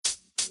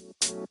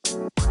Hear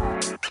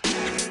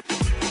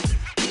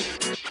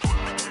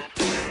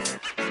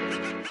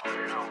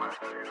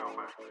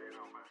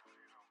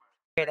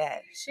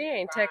that. She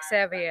ain't tech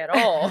savvy at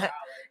all.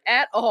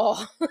 At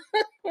all.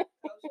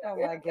 Oh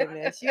my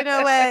goodness. You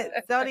know what?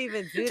 Don't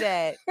even do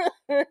that.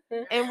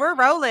 And we're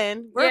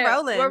rolling. We're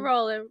rolling. We're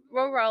rolling.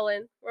 We're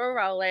rolling. We're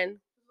rolling.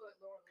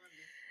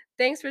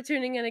 Thanks for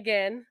tuning in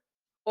again,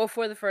 or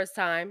for the first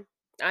time.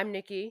 I'm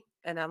Nikki,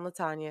 And I'm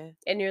Latanya.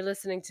 and you're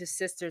listening to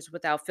Sisters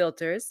Without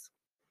Filters.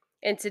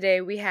 And today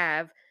we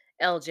have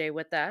LJ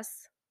with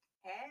us.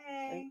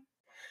 Hey.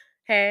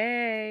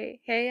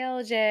 Hey. Hey,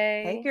 LJ.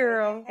 Hey,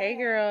 girl. Hey,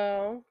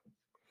 girl.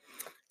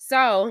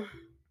 So,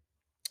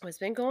 what's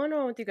been going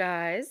on with you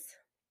guys?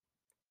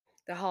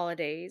 The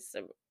holidays.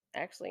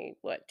 Actually,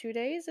 what, 2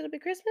 days? It'll be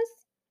Christmas?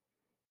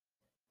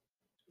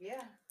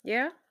 Yeah.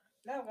 Yeah?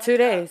 No, 2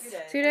 days.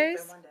 2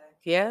 days? One day.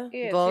 Yeah.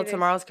 Yeah, Well, 2 days.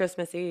 tomorrow's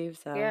Christmas Eve,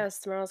 so Yes,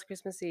 tomorrow's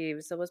Christmas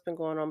Eve. So what's been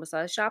going on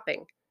besides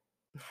shopping?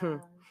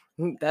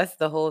 that's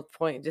the whole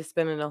point. Just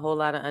spending a whole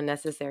lot of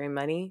unnecessary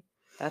money.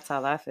 That's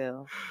how I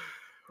feel.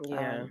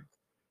 Yeah.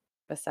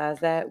 Besides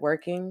that,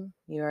 working,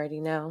 you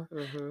already know.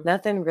 Mm-hmm.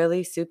 Nothing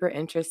really super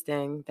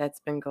interesting that's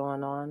been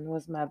going on. It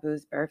was my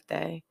boo's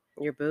birthday.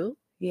 Your boo?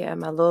 Yeah,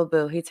 my little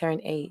boo. He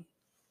turned 8.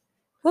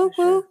 Woo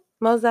Sure. woo.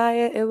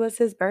 Mosiah, it was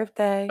his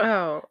birthday.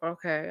 Oh,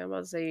 okay. I'm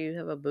about to say you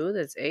have a boo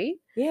that's 8?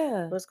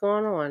 Yeah. What's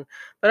going on?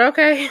 But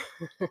okay.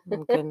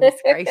 Oh, goodness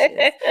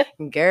gracious.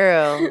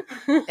 Girl.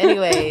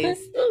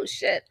 Anyways. Oh,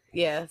 shit.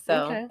 Yeah, so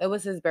Okay. it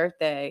was his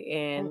birthday,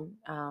 and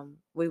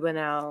we went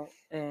out,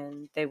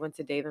 and they went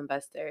to Dave and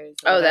Buster's.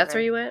 or Oh, that's whatever.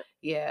 where you went?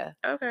 Yeah,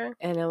 Okay.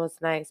 and it was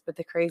nice. But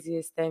the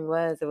craziest thing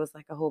was, it was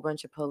like a whole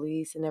bunch of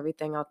police and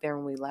everything out there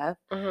when we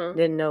left. Mm-hmm.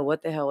 Didn't know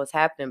what the hell was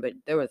happening, but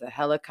there was a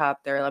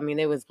helicopter. I mean,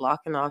 it was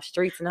blocking off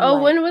streets, and I'm Oh,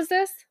 like, when was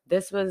this?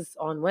 this was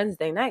on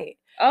Wednesday night.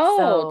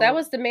 Oh, that So-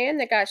 was the man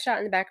that got shot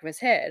in the back of his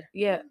head.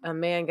 Yeah, a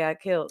man got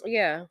killed.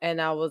 Yeah.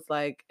 And I was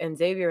like, and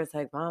Xavier was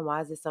like, Mom,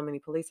 why is there so many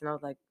police? And I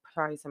was like,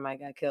 probably somebody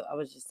got killed. I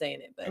was just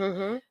saying it, but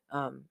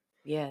Mm-hmm.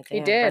 yeah, He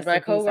damn, did. rest My in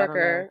peace. I don't know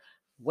coworker.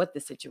 what the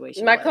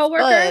situation My was.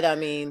 coworker? But I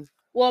mean,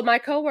 Well, my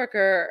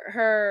coworker,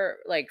 her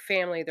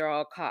family, they're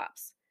all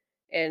cops,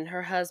 and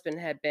her husband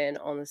had been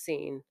on the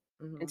scene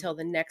until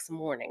the next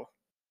morning.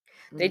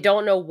 They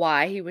don't know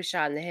why he was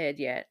shot in the head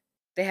yet.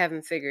 They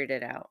haven't figured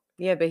it out.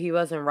 Yeah, but he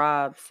wasn't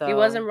robbed, so He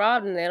wasn't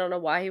robbed, and they don't know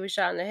why he was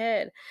shot in the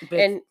head. But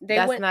And they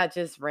that's went. not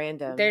just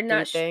random. They're do not.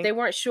 you think? They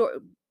weren't sure.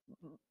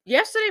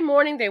 Yesterday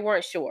morning, they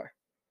weren't sure.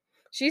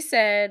 She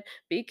said,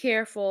 "Be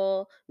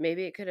careful.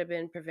 Maybe it could have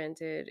been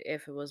prevented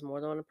if it was more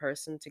than one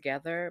person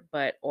together,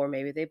 or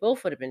maybe they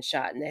both would have been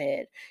shot in the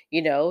head."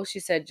 She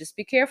said, "Just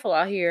be careful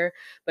out here."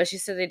 But she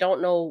said they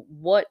don't know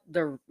what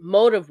the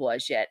motive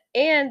was yet,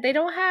 and they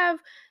don't have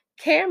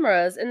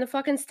cameras in the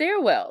fucking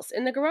stairwells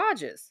in the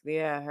garages.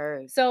 Yeah, I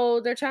heard. So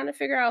they're trying to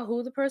figure out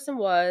who the person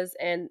was,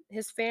 and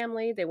his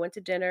family. They went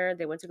to dinner.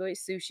 They went to go eat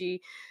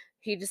sushi.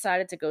 He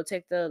decided to go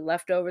take the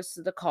leftovers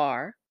to the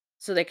car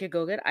so they could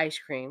go get ice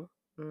cream.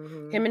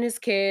 Him and his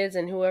kids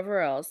and whoever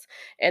else.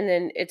 And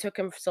then it took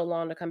him so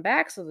long to come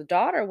back. So the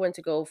daughter went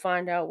to go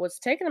find out what's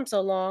taking him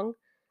so long.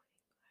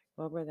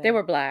 What were they? They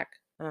were black.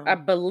 Oh. I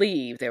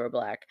believe they were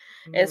black.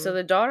 And so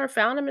the daughter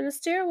found him in the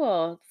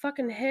stairwell,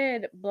 fucking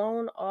head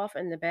blown off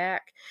in the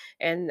back.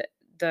 And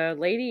the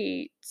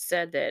lady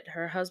said that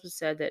her husband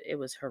said that it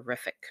was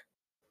horrific.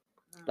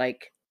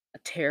 Like a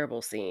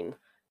terrible scene.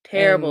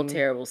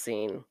 Terrible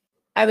scene.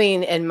 I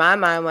mean, in my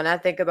mind, when I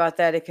think about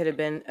that, it could have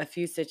been a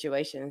few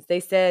situations.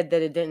 They said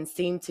that it didn't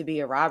seem to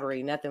be a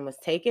robbery. Nothing was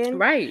taken.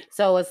 Right.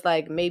 So it's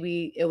like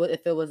maybe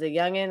if it was a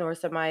youngin' or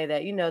somebody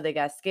that, they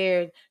got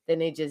scared, then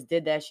they just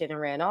did that shit and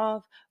ran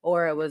off,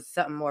 or it was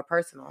something more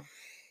personal.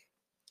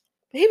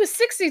 He was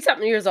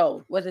 60-something years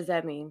old. What does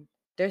that mean?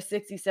 There's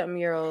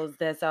 60-something-year-olds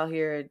that's out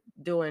here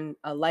doing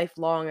a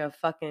lifelong of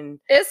fucking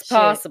It's shit.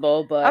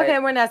 possible, but Okay,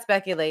 we're not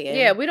speculating.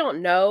 yeah, we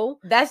don't know.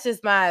 That's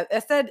just I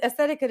said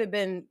it could have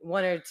been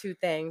one or two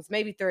things,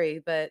 maybe three,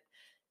 but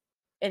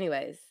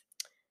anyways.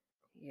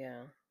 Yeah,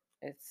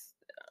 it's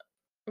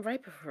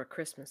right before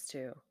Christmas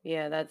too.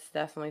 Yeah, that's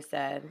definitely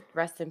sad.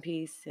 Rest in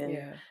peace, and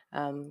Yeah.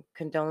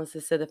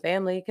 Condolences to the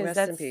family, because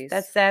Rest in peace.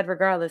 that's sad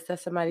regardless.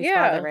 That's somebody's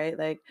Yeah. father, right?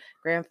 Like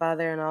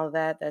grandfather and all of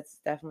that. That's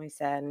definitely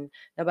sad, and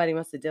nobody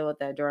wants to deal with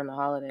that during the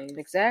holidays.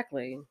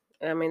 Exactly.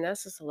 I mean,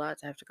 that's just a lot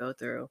to have to go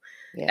through.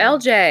 Yeah.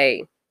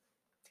 LJ,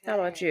 how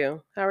about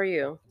you? How are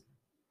you?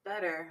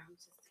 Better. I'm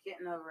just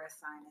getting over a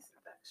sinus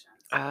infection.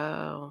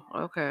 Oh,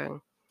 okay.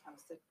 I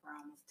was sick for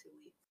almost 2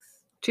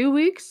 weeks. 2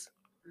 weeks?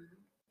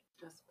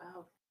 Just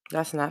about.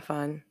 That's not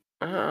fun.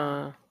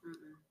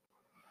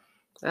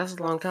 That's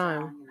a long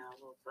time. Sound, a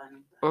little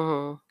funny.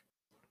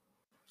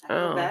 I feel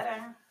Oh.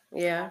 better.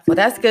 Yeah. Well,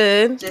 that's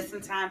good. Just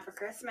in time for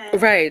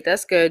Christmas. Right.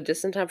 That's good.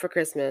 Just in time for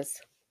Christmas.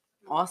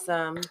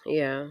 Awesome.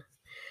 Yeah.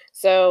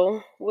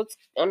 So what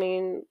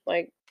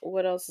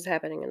else is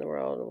happening in the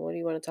world? What do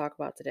you want to talk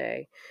about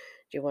today?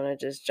 Do you want to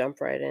just jump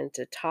right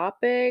into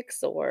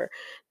topics, or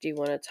do you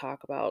want to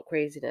talk about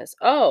craziness?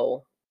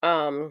 Oh,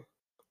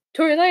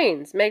 Tory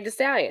Lanez, Meg Thee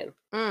Stallion.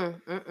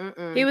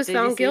 He was Did you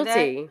found see that?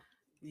 guilty.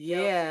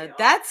 Yeah, all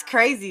that's the time.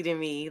 crazy to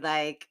me.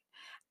 Like,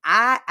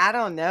 I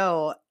don't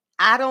know.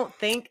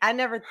 I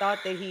never thought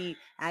that he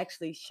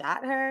actually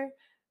shot her,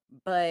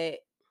 but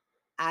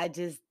I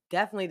just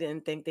definitely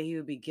didn't think that he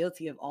would be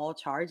guilty of all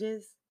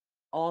charges.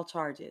 All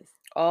charges.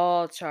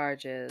 All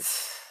charges.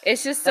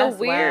 It's just so That's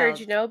weird, wild.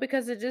 you know,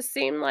 because it just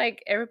seemed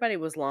like everybody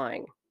was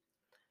lying.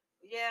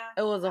 Yeah.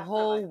 It was a I feel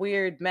whole like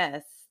weird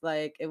mess.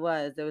 Like it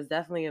was. It was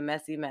definitely a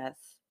messy mess.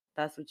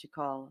 That's what you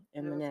call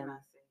it was Eminem.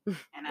 messy.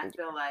 And I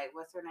feel like,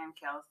 what's her name?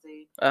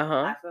 Kelsey. Uh-huh.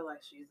 I feel like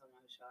she's the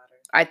one who shot her.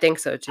 I think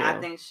so too. I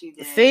think she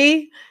did. See, I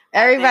think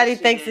everybody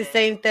she thinks the did.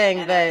 same thing,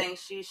 And I but think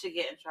she should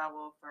get in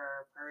trouble for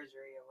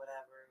perjury or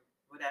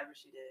whatever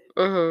she did,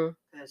 Mm-hmm.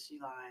 because she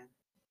lying.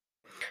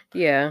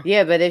 Yeah.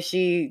 yeah, but if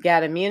she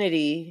got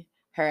immunity,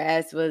 her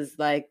ass was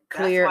like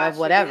clear That's why of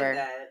whatever. She did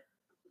that,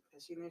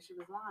 because she knew she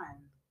was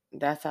lying.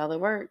 That's how it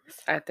works.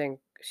 I think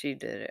she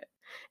did it.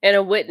 And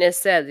a witness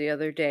said the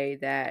other day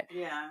that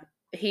Yeah.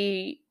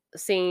 he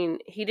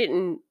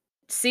didn't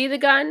see the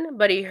gun,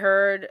 but he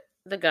heard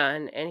the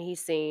gun and he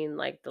seen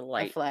like the A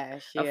light,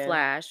 flash, a yeah.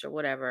 flash or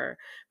whatever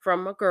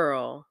from a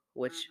girl,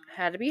 which Mhm.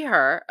 had to be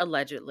her,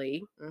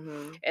 allegedly.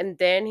 Mm-hmm. And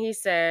then he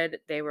said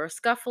they were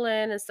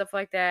scuffling and stuff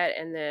like that.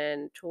 And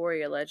then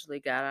Tori allegedly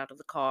got out of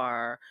the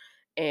car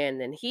and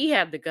then he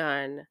had the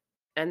gun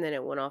and then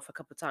it went off a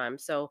couple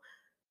times. So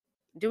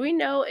do we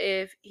know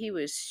if he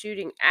was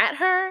shooting at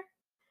her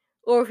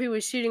or if he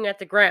was shooting at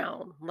the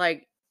ground?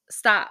 Like,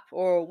 stop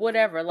or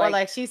whatever. Or Like,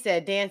 like she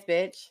said, dance,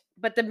 bitch.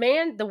 but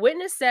the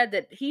witness said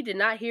that he did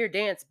not hear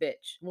dance,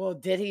 bitch. Well,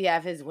 did he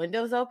have his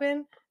windows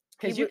open?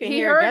 Because you can He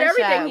hear a heard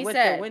everything gunshot he with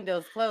said. the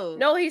windows closed.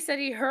 No, he said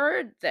he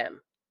heard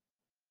them.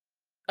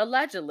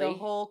 Allegedly. The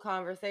whole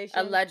conversation.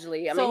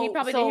 Allegedly. I mean, he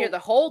probably didn't hear So the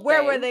whole where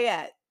thing. were they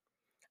at?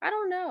 I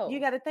don't know.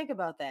 You got to think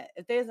about that.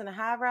 If they was in a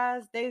high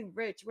rise, they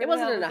rich. Where It the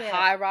wasn't hell in a was they at?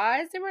 high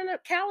rise. They were in a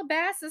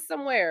Calabasas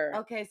somewhere.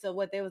 Okay, so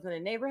what, they was in a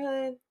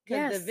neighborhood?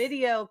 Because Yes. the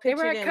video They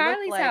picture were at didn't look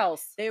Kylie's like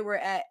house. they were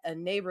at a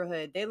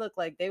neighborhood. They looked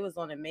like they was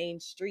on a main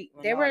street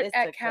when They all were this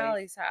at took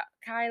place.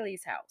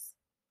 Kylie's house.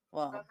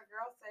 Well, But the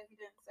girl said he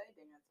didn't say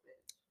dance,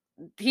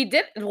 bitch. He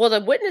did. Well, the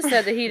witness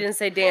said that he didn't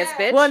say dance,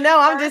 Yeah. bitch. well, no,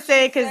 I'm First just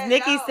saying she because said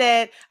Nikki no.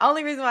 said,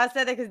 only reason why I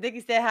said that because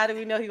Nikki said, how do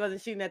we know he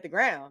wasn't shooting at the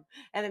ground?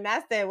 And then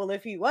I said, well,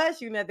 if he was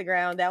shooting at the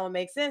ground, that would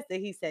make sense that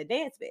he said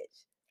dance,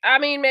 bitch. I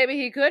mean, maybe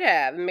he could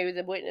have. Maybe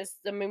the witness,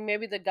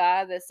 maybe the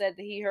guy that said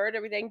that he heard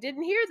everything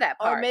didn't hear that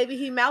part. Or maybe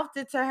he mouthed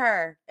it to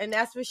her and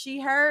that's what she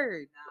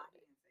heard. Nah, he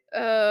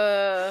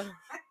didn't say that.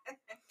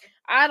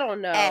 I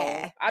don't know.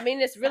 Eh. I mean,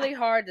 it's really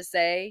hard to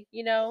say, you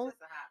It's know.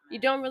 just a hot You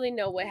mess. don't really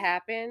know what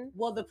happened.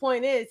 Well, the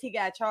point is he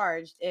got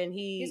charged and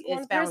he He's going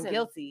is to found prison.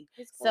 guilty.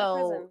 He's going to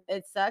So prison.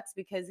 it sucks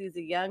because he's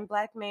a young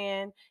black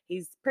man.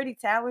 He's pretty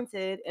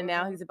talented and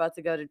now Mhm. he's about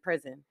to go to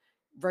prison.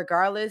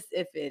 Regardless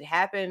if it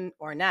happened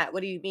or not.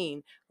 What do you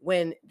mean?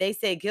 When they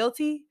say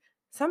guilty,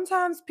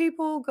 sometimes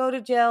people go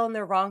to jail and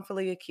they're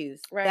wrongfully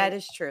accused. Right. That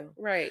is true.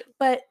 Right.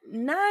 But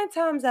 9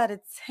 times out of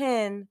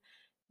 10,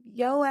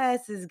 your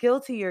ass is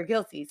guilty or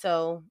guilty.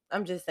 So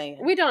I'm just saying.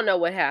 We don't know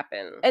what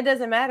happened. It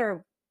doesn't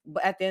matter.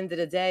 But at the end of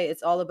the day,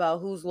 it's all about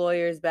whose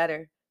lawyer is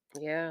better.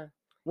 Yeah.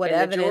 What And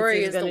the evidence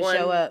jury is is the going to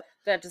show one up?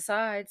 that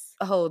decides.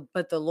 Oh,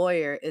 but the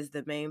lawyer is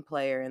the main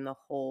player in the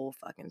whole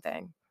fucking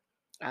thing.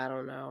 I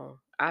don't know.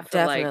 I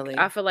Definitely.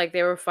 feel like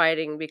they were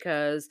fighting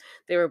because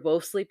they were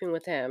both sleeping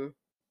with him,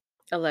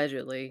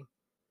 allegedly,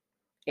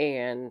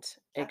 and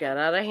it got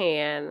out of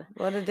hand.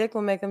 Well, the dick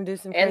will make him do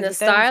some And crazy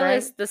things,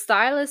 right? the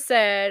stylist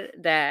said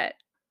that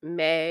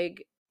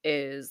Meg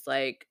is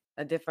like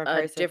A different a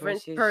person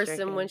different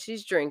person when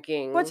she's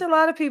drinking, which a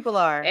lot of people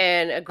are.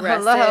 and Hello.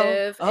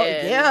 aggressive. Oh,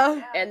 and,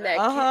 yeah. and that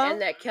Uh-huh.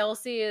 and that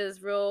Kelsey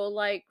is real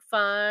like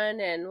fun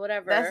and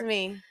whatever. That's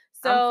me.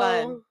 So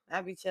I'm fun.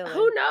 I be chilling.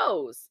 who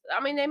knows?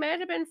 I mean, they might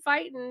have been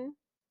fighting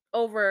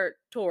over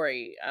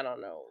Tori. I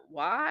don't know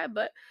why,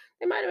 but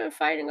they might have been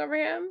fighting over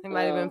him. He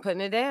might have been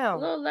putting it down.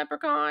 Little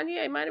leprechaun.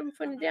 Yeah, he might have been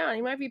putting it down.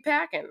 He might be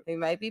packing. He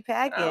might be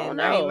packing. don't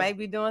Or he know. might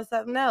be doing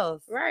something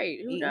else. Right.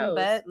 Who Eating knows?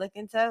 butt,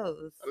 licking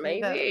toes. Who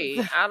Maybe.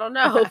 knows? I don't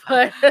know.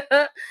 But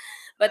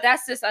but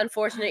that's just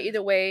unfortunate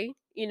either way,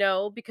 you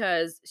know,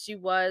 because she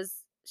was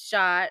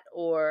shot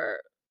or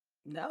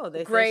No,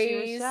 they said she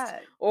was grazed shot.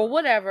 or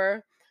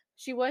whatever.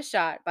 She was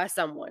shot by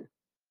someone,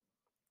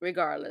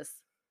 regardless.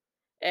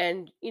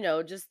 And, you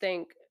know, just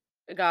thank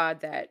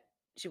God that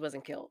she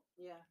wasn't killed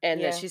Yeah. and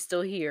Yeah. that she's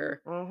still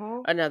here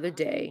Mm-hmm. another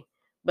day.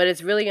 But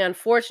it's really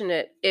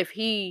unfortunate if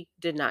he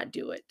did not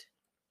do it.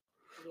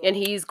 Yeah. And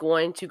he's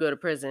going to go to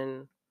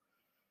prison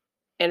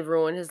and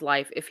ruin his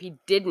life if he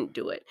didn't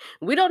do it.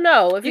 We don't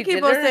know if You he keep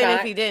did on it or saying not.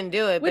 if he didn't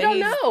do it, We but don't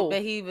know.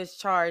 But he was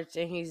charged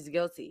and he's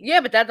guilty. Yeah,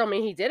 but that don't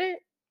mean he did it.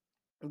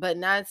 But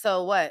not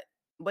so what?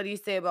 What do you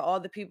say about all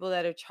the people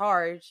that are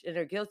charged and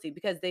are guilty?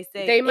 Because they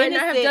say They might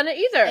not have done it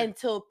either.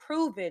 until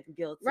proven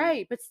guilty.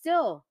 Right, but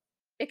still,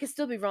 it could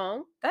still be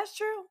wrong. That's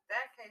true.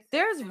 That case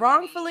There's has too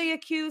wrongfully many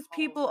accused holes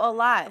people in a it.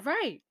 lot.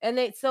 Right.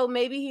 And so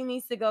maybe he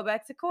needs to go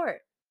back to court.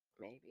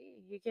 Maybe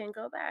he can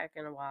go back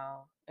in a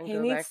while and He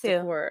go needs back to.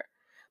 to court.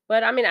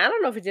 But I mean, I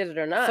don't know if he did it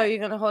or not. So you're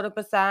gonna hold up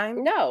a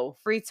sign? No,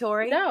 Free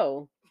Tory?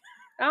 no,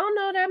 I don't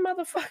know that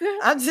motherfucker.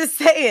 I'm just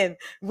saying.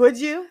 Would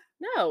you?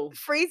 No,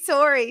 Free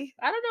Tory.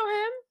 I don't know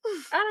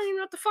him. I don't even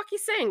know what the fuck he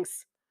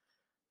sings.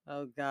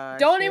 Oh God.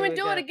 Don't even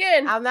do it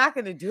again. I'm not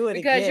gonna do it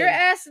because again. your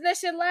ass did that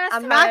shit last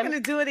I'm time. not gonna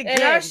do it again.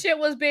 And our shit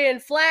was being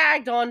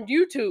flagged on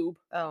YouTube.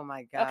 Oh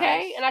my God.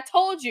 Okay, and I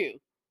told you.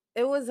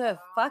 It was a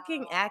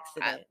fucking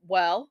accident.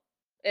 Well,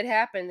 it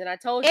happened, and I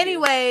told you.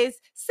 Anyways,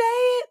 say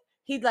it.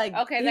 He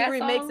that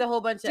remakes song, a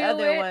whole bunch of Do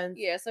other It. ones.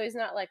 Yeah, so he's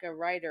not like a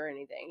writer or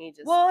anything. He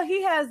just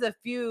He has a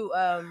few.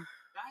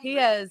 He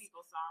has.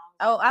 people's songs.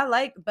 Oh, I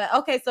like, but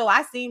okay. So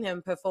I seen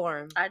him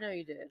perform, I know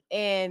you did.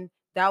 and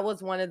that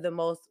was one of the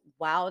most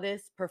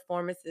wildest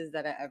performances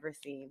that I ever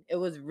seen. It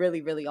was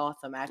really, really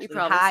awesome. Actually, You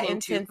probably high seen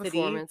 2 intensity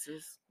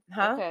performances.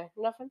 Huh? Okay,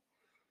 nothing.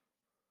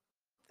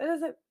 That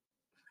doesn't.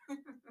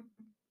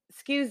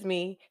 Excuse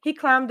me. He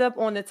climbed up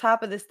on the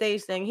top of the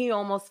stage thing. He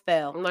almost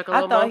fell. Like a I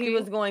little thought monkey? he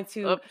was going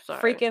to Oops,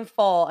 sorry. freaking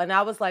fall, and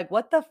I was like,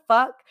 "What the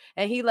fuck?"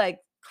 And he like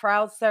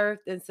crowd surfed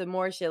and some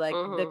more shit. Like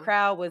the Mhm.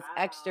 crowd was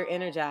extra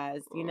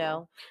energized, you Mhm.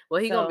 know.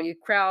 Well, he gonna So- be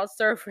crowd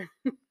surfing.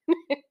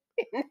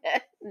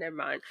 Never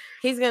mind.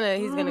 He's gonna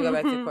go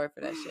back to court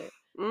for that shit.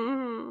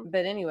 Mhm.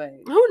 But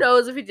anyway, Who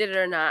knows if he did it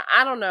or not?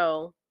 I don't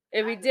know.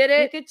 If he did you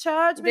it, could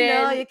charge me.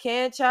 No, then- you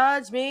can't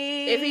charge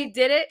me. if he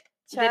did it,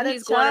 Try then to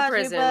he's going to charge me,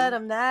 prison. but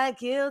I'm not I just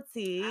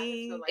guilty.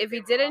 feel like If they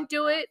he were didn't all do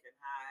drunk it, and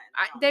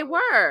high and don't they know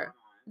what was were. going on.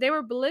 They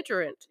were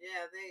belligerent. Yeah,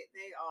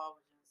 they all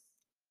were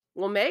just.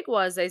 Well, Meg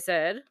was, they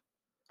said.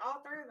 All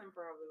 3 of them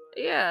probably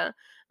were. Yeah.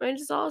 I mean, it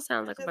just all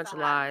sounds like It's a just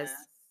bunch of hot lies.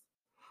 mess.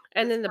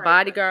 And Just then the pray for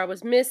bodyguard him.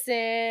 was missing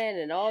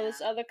and all this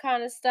Yeah. other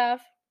kind of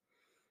stuff.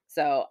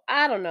 So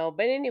I don't know.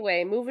 But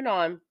anyway, moving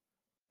on.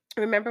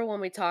 Remember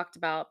when we talked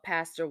about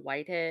Pastor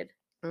Whitehead?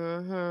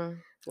 Mm-hmm.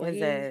 Well,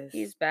 His ass.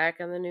 he's back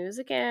on the news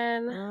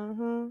again.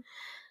 Mm-hmm.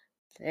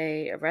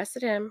 They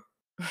arrested him.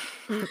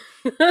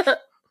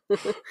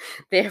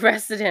 They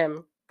arrested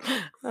him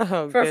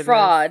Oh, for goodness.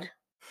 fraud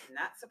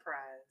Not surprised.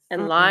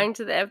 and Mm-mm. lying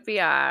to the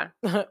FBI.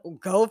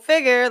 Go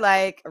figure.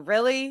 Like,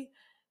 really?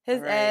 His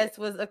Right. ass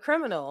was a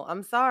criminal.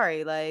 I'm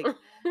sorry. Like,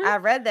 I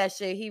read that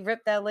shit. He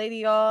ripped that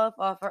lady off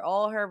her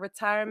all her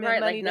retirement Right,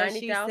 money like that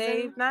she 90,000?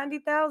 saved.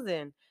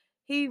 90,000.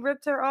 He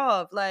ripped her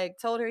off. Like,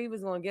 told her he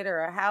was gonna get her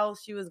a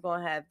house. She was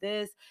gonna have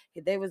this.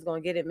 They was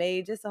gonna get it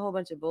made. Just a whole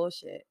bunch of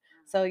bullshit.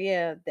 So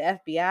yeah, the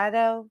FBI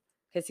though,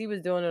 because he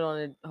was doing it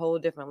on a whole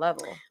different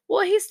level.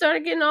 Well, he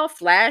started getting all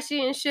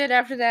flashy and shit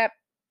after that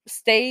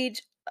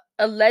stage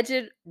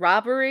alleged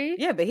robbery.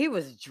 Yeah, but he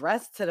was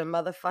dressed to the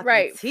motherfucking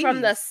Right,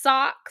 from the T's.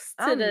 socks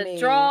to I the mean,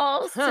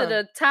 drawers huh. to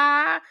the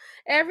tie,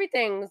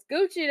 everything was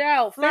Gucci'd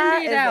out, Fly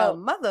Fendi'd as a out.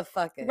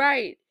 motherfucker.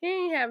 Right, he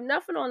ain't have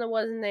nothing on that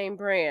wasn't name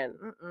brand.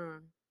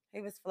 He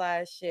was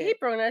fly as shit. He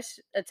brought that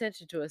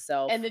attention to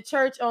himself. And the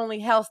church only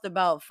housed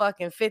about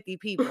fucking 50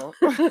 people.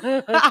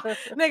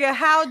 Nigga,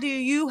 how do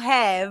you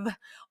have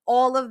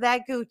all of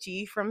that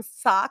Gucci from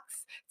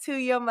socks to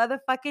your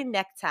motherfucking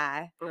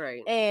necktie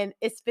Right, and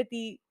it's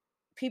 50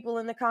 people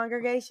in the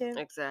congregation?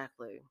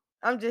 exactly.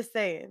 I'm just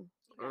saying.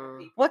 You gotta Mm.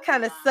 peep What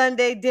kind of online.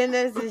 Sunday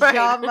dinners is Right.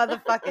 y'all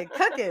motherfucking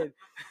cooking?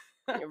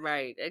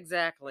 Right,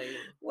 exactly.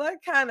 What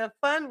kind of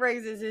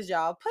fundraisers is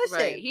y'all pushing?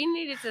 Right, he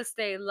needed to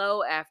stay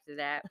low after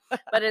that,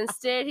 but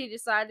instead he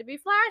decided to be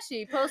flashy.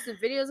 He posted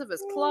videos of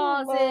his Oh,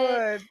 closet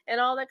Lord. and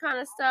all that kind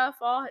of stuff,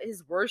 all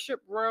his worship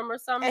room or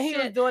some And he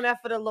was shit. doing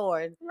that for the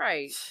Lord.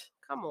 Right,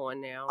 come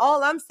on now.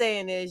 All I'm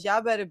saying is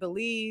y'all better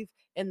believe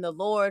in the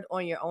Lord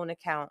on your own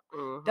account.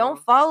 Mhm. Don't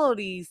follow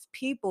these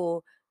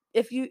people.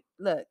 If you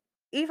look,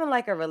 even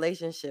like a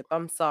relationship,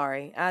 I'm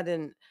sorry.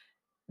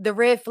 The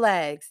red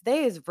flags,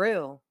 they is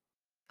real.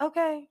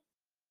 Okay.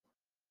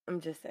 I'm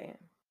just saying.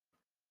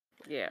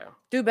 Yeah,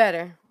 Do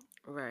better.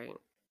 right.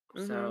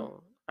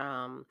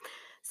 Mhm.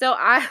 So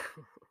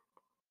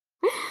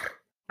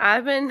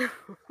I've been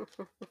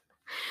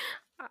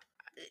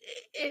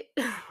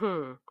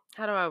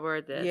how do I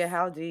word this? Yeah,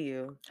 how do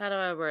you? How do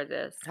I word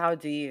this? How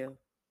do you?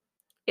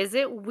 Is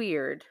it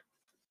weird?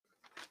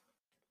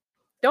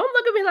 Don't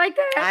look at me like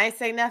that. I ain't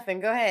say nothing.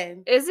 Go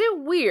ahead. Is it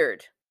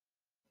weird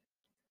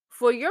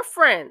for your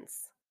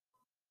friends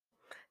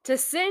to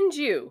send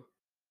you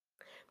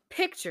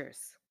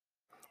pictures,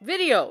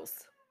 videos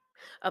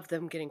of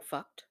them getting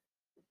fucked?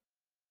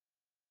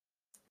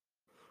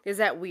 Is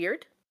that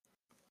weird?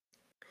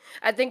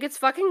 I think it's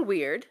fucking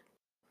weird.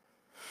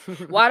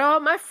 Why do I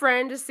want my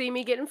friend to see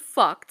me getting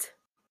fucked?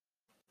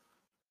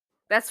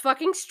 That's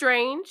fucking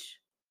strange.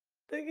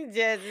 Look at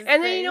Jazz's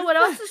And then you know what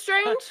else face. is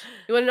strange?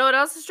 You want to know what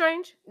else is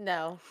strange?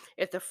 No.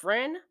 If the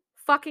friend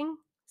fucking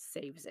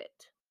saves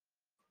it.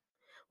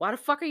 Why the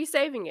fuck are you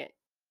saving it?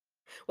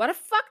 Why the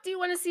fuck do you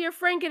want to see your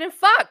friend getting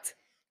fucked?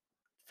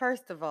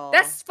 First of all,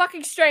 That's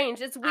fucking strange.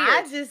 It's weird.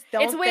 I just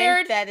don't It's think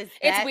weird. that is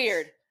It's that-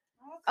 weird.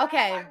 Well, it's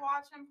kinda Okay. like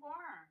watching porn.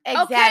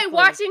 Exactly. Okay,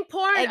 watching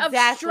porn of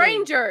Exactly.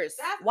 strangers.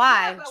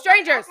 Why? but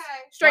Strangers. okay,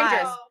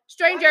 Strangers. so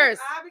Strangers.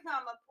 what if I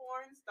become a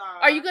porn star.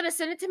 Are you gonna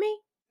send it to me?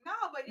 No,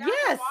 but y'all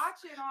Yes. can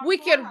watch it on We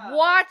can Pornhub.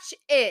 watch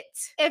it.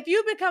 If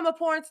you become a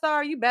porn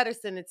star, you better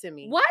send it to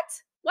me.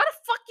 What? Why the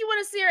fuck you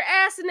want to see her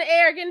ass in the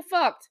air getting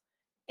fucked?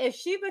 If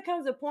she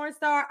becomes a porn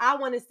star, I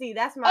want to see.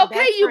 That's my Okay,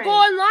 best you friend. go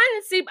online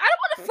and see. I don't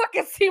want to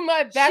fucking see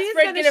my best She's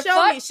friend gonna getting show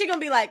fucked. me. She's gonna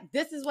be like,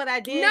 "This is what I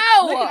did.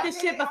 No. Look at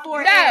this shit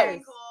before it No.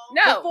 airs.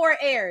 No. Before it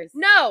airs.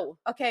 No.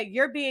 Okay,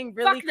 you're being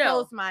really Fuck no.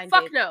 closed-minded.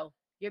 Fuck no.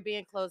 You're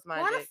being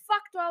closed-minded. Why the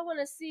fuck do I want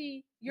to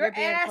see your You're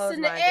being ass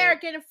in the air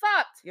closed-minded. getting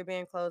fucked? You're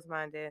being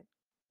closed-minded.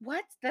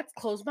 What? That's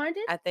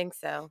closed-minded? I think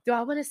so. Do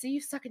I want to see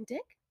you sucking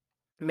dick?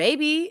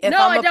 Maybe if No,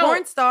 I'm I a porn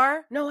don't.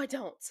 star. No, I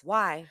don't.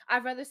 Why?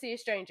 I'd rather see a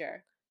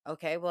stranger.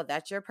 Okay, well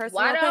that's your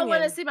personal Why do I opinion.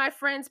 want to see my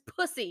friend's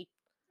pussy?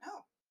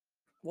 No.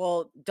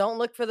 Well, don't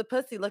look for the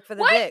pussy. Look for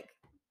the What? dick.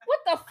 What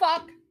the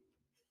fuck?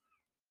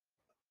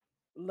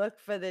 Look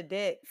for the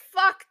dick.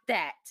 Fuck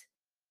that.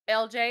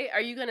 LJ,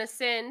 are you gonna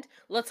send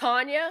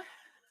LaTanya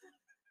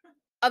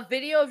a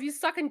video of you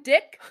sucking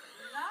dick?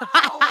 No.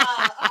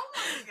 Oh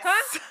my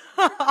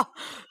God.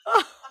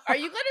 Are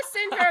you gonna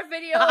send her a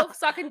video of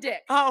sucking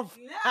dick? Oh,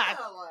 No. fuck.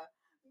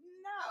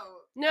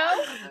 No.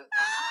 No? Absolutely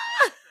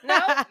No?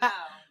 not. No.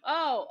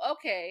 Oh,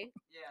 okay.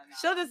 Yeah, no.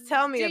 She'll just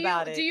tell me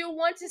about it. Do you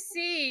want to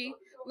see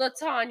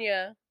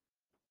LaTanya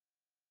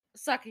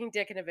sucking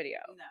dick in a video?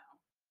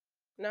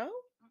 No. No?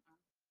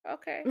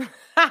 Okay. We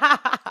can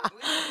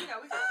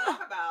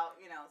talk about,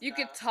 You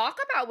could stuff. talk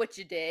about what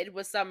you did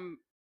with some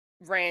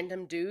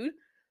random dude.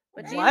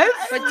 But do you,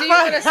 What? but do you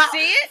want to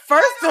see it?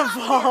 First Why of not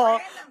be a all,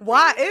 random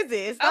why dude? is it?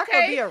 It's not gonna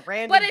Okay, be a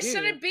random But it dude.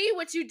 shouldn't be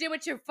what you did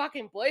with your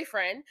fucking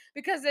boyfriend,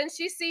 because then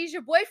she sees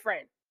your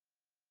boyfriend.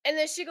 And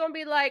then she gonna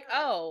be like,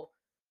 oh,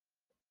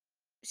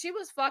 she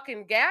was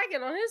fucking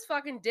gagging on his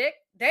fucking dick.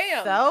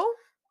 Damn. So?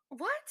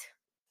 What?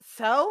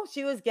 So?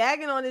 She was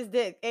gagging on his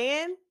dick.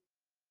 And?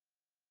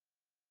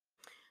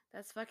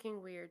 That's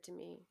fucking weird to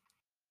me.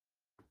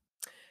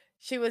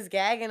 She was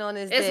gagging on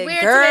his It's dick.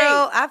 weird to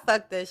Girl, me. I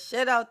fucked the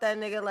shit out that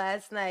nigga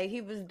last night. He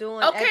was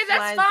doing Okay, X, that's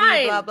Y, and Z,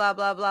 fine. blah, blah,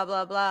 blah, blah,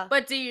 blah, blah.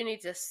 But do you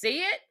need to see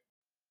it?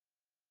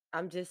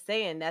 I'm just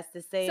saying, that's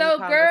the same So,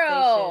 conversation.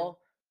 girl,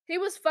 he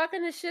was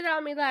fucking the shit out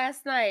of me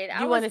last night.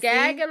 I You was wanna see?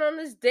 gagging on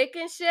his dick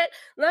and shit.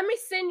 Let me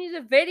send you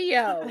the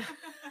video.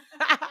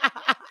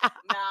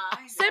 Nah, I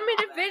ain't Send me doing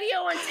the all that.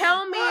 video and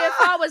tell me if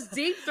I was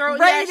deep throating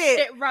Rate that it.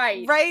 shit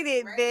right. Rate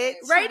it, Rate bitch.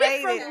 it. Rate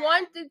it Rate from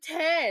 1 through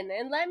 10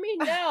 and let me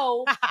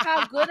know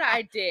how good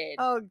I did.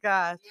 Oh,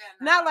 gosh. Yeah,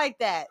 Not no. like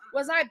that.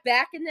 Was I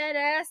backing that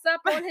ass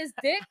up on his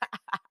dick?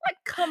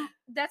 Like,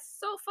 that's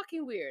so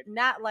fucking weird.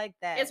 Not like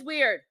that. It's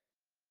weird.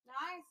 No,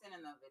 I ain't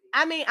sending no video.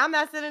 I mean, I'm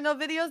not sending no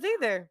videos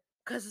either.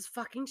 Because it's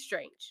fucking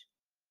strange.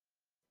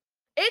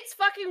 It's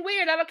fucking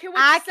weird. I don't care what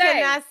I you say.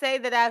 cannot say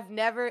that I've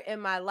never in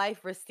my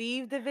life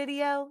received a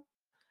video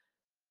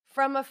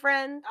from a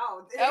friend.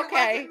 Oh,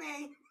 Okay. It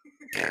wasn't me.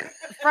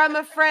 From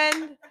a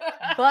friend.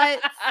 But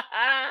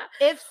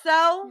if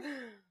so,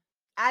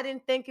 I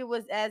didn't think it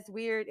was as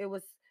weird. It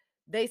was,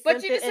 they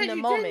But sent you it just in said the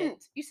you moment.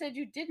 didn't. You said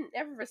you didn't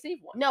ever receive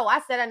one. No, I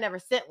said I never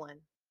sent one.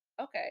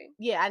 Okay.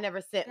 Yeah, I never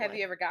sent one. Have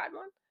you ever gotten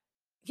one?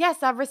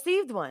 Yes, I've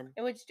received one.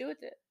 And what'd you do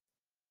with it?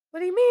 What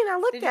do you mean? I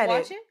looked Did you at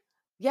watch it. it?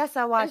 Yes,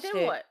 I watched And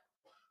then it. what?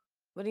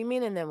 What do you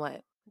mean and then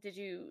what? Did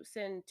you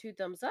send 2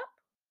 thumbs up?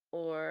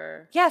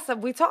 Or Yes,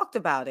 we talked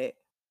about it.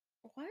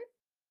 what?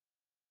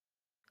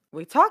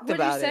 We talked What'd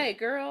about you say, it.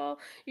 girl?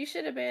 You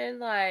should have been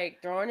like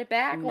throwing it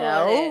back on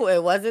No, it.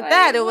 it wasn't Like,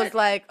 that. It was what?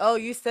 like, oh,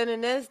 you sending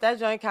this? That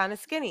joint kind of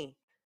skinny.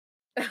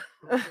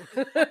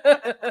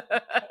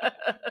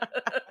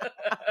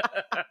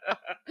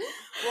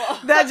 Well,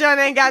 That joint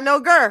ain't got no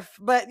girth,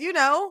 but you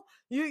know,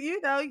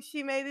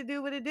 she made it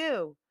do what it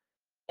do,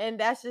 and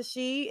that's a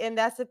she, and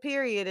that's a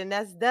period, and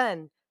that's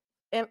done.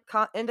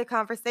 End of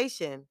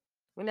conversation.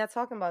 We're not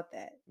talking about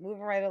that.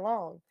 Moving right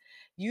along.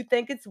 You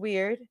think it's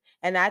weird,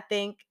 and I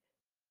think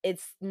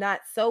it's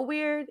not so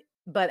weird,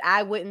 but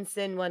I wouldn't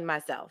send one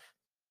myself.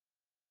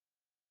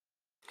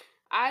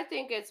 I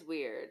think it's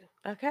weird.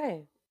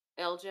 Okay,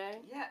 LJ.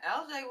 Yeah,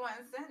 LJ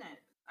wouldn't send it.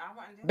 I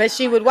wouldn't do but that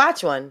she like would that.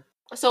 watch one.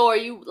 So are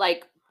you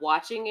like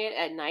watching it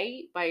at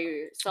night by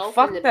yourself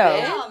Fuck in the no.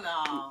 bed? Hell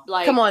no.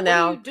 Like, Come on what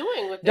now. are you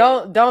doing with it?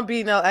 Don't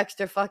be no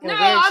extra fucking No,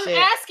 weird I'm shit.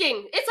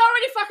 asking. It's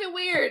already fucking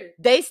weird.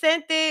 They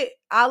sent it.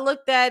 I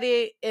looked at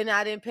it and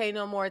I didn't pay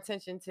no more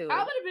attention to it. I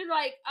would have been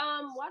like,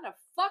 why the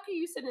fuck are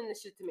you sending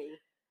this shit to me?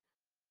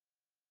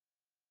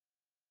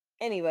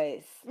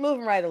 Anyways,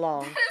 moving right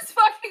along. It's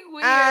fucking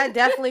weird. I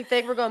definitely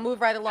think we're gonna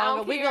move right I along. don't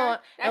And we care. going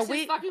That's and just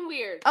we fucking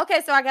weird. okay.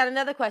 So I got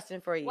another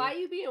question for you. Why are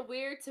you being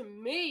weird to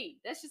me?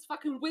 That's just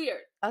fucking weird.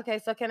 Okay,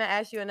 so can I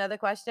ask you another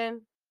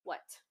question?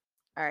 What?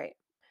 All right.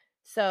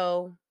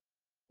 So,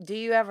 do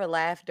you ever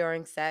laugh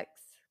during sex?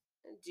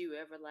 Do you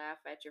ever laugh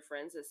at your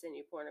friends that send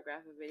you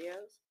pornographic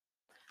videos?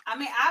 I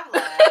mean, I've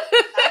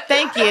laughed.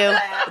 Thank you.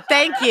 Laughed.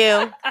 Thank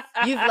you.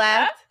 You've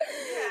laughed,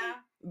 Yeah.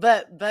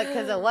 but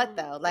because of what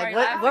though? Like Right,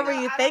 what? laughing. What were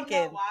you I thinking?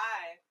 don't know why.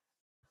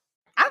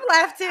 I've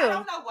laughed I too.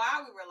 don't know why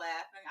we were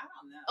laughing. I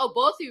don't know. Oh,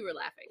 both of you were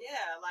laughing. Yeah,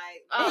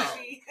 like Oh.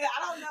 maybe,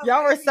 I don't know.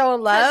 Y'all were maybe- so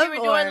in Because love, you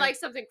were doing or, like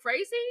something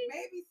crazy?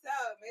 maybe so,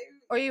 maybe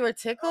or you were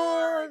tickled.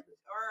 or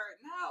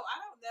no, I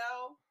don't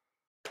know.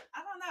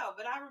 I don't know,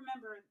 but I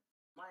remember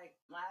like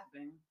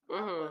laughing a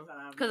couple of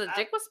times. Because the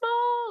dick was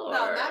small?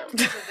 No, or- not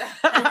because of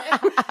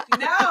that.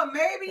 No,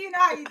 maybe you know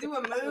how you do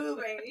a move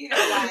and you know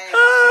like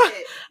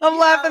shit. I'm You know,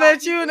 laughing like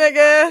at you, do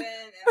nigga. something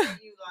And then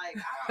you like I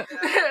don't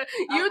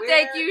know. You a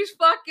think weird- you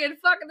fucking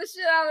the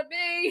shit out of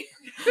me?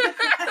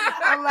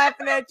 I'm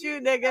laughing at you,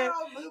 nigga. know,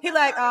 move He a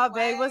like, certain oh,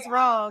 babe, way, what's I don't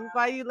wrong? know.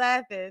 Why you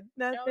laughing?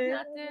 Nothing.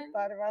 nothing.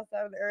 Thought about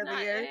something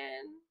earlier.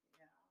 Nothing.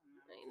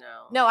 You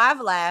know. No,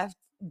 I've laughed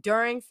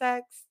during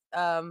sex.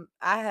 I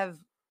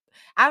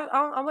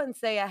wouldn't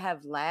say I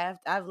have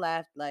laughed. I've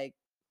laughed like,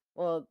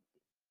 well,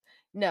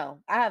 no,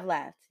 I have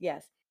laughed.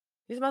 Yes.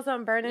 You smell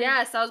something burning?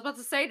 Yes, I was about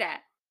to say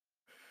that.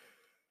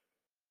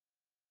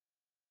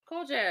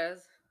 Cool Jazz.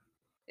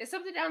 Is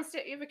something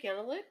downstairs? You have a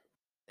candle lit?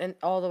 And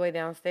all the way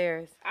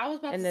downstairs. I was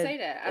about In to the- say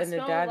that. I in the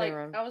smell dining like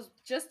room. I was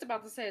just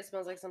about to say it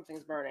smells like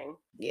something's burning.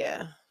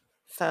 Yeah.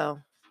 So.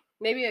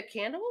 Maybe a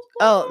candle was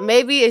Oh, blown out?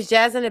 maybe it's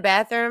Jazz in the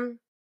bathroom.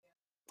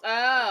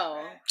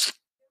 Oh.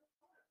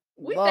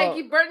 We Well, think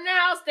you burning the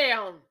house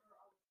down.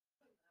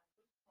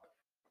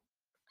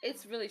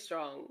 It's really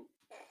strong.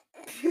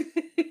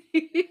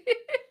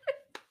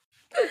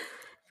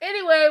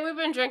 Anyway, we've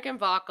been drinking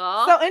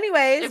vodka. So,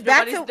 anyways, if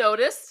back nobody's to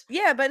noticed.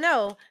 yeah, but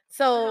no.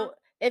 So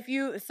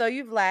Uh-huh.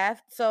 you've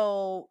laughed.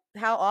 So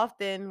how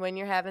often when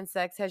you're having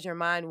sex has your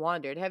mind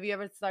wandered? Have you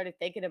ever started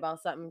thinking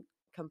about something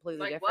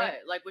completely Like different?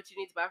 what? Like what you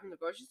need to buy from the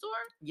grocery store?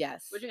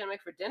 Yes. What you gonna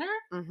make for dinner?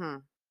 Mm-hmm.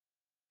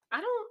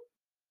 I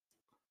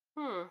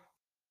don't.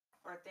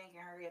 Or thinking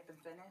hurry up and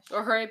finish.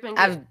 Or hurry up and,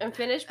 I've- and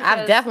finish.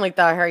 I've definitely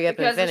thought hurry up and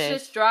because finish.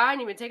 it's just dry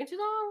and you've been taking too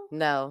long.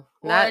 No,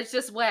 Or not. it's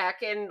just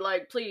whack and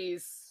like,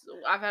 please,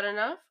 I've had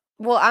enough.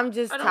 Well, I'm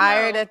just I don't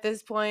tired know. at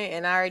this point,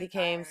 and I already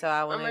came, so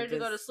I want I'm ready to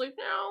just go to sleep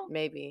now.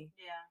 maybe.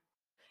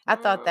 Yeah. I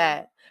thought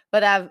that,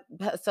 but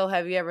So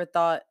have you ever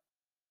thought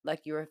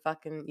like you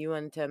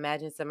wanted to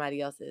imagine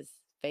somebody else's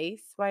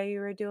face while you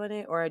were doing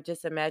it, or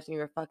just imagine you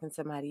were fucking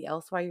somebody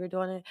else while you were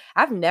doing it?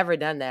 I've never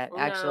done that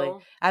actually.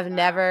 No. I've No.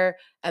 never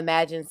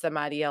imagined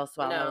somebody else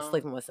while I was No,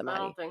 sleeping with I somebody.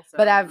 don't think so.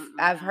 But I've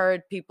Mm-mm.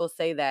 heard people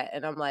say that,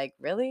 and I'm like,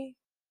 really?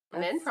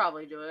 Men That's-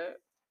 probably do it.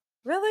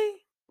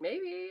 Really?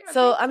 Maybe.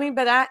 So I mean,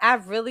 but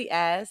I've really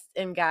asked,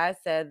 and guys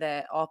said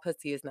that all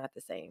pussy is not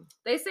the same.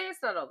 They say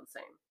it's not all the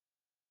same.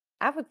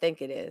 I would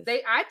think it is.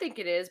 I think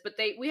it is, but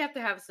we have to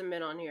have some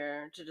men on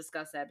here to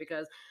discuss that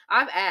because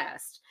I've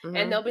asked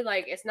and they'll be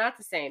like, it's not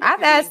the same.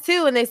 I've asked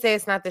too, and they say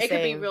it's not the It same.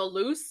 could be real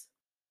loose.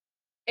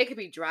 It could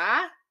be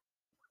dry.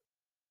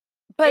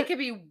 But it could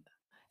be.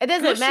 It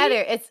doesn't gushy. matter.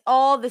 It's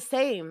all the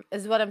same,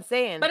 is what I'm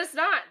saying. But it's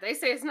not. They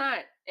say it's not,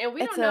 and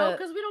we It's don't know a-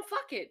 because we don't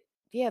fuck it.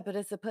 Yeah, but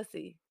it's a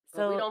pussy. But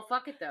So we don't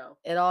fuck it though.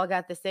 it all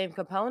got the same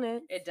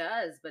components. It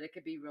does, but it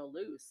could be real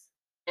loose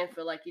and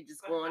feel like you're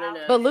just going in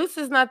a. But loose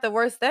is not the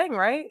worst thing,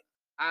 right?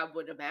 I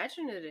would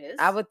imagine it is.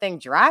 I would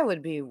think dry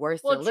would be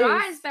worse Well, than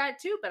dry loose. is bad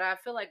too, but I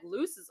feel like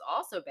loose is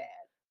also bad.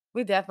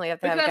 We definitely have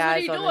to Because have what are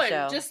guys you on doing? the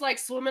show. Just like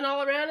swimming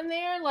all around in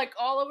there, like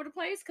all over the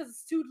place, because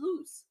it's too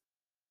loose.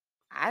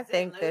 I Is it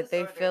think that loose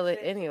they or their feel it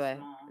tits are anyway.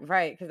 small?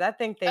 Right, because I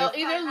think they... Oh, Like,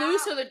 either how-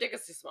 loose or the dick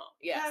is too small.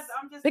 Yes.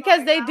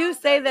 Because they do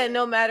say that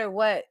no matter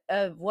what,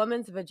 a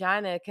woman's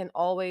vagina can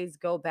always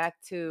go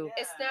back to...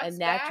 It Yeah. snaps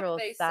natural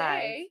back, they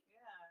size. say.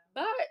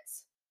 But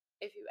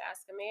if you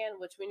ask a man,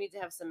 which we need to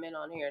have some men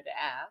on here to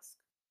ask,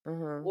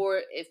 Mhm.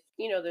 or if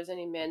there's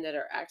any men that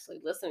are actually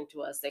listening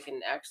to us, they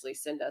can actually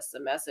send us a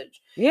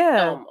message.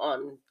 Yeah.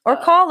 On Or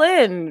call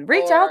in.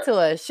 Reach out or- to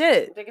us.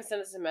 Shit. They can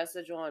send us a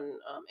message on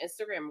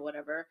Instagram or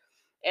whatever,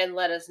 and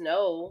let us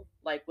know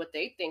like what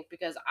they think,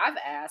 because I've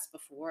asked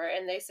before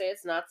and they say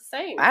it's not the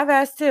same. I've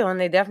asked too, and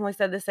they definitely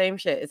said the same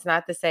shit. It's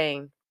not the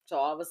same. So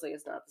obviously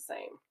it's not the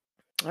same.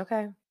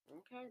 Okay.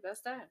 Okay,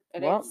 that's that.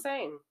 It Well- ain't the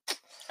same.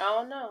 I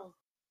don't know.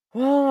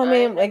 Well, I I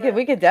mean, ain't never-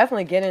 we could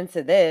definitely get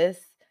into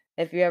this.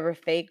 If you ever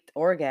faked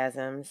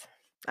orgasms,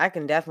 I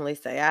can definitely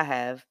say I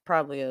have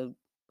probably a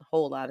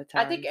whole lot of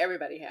times. I think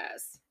everybody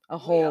has. a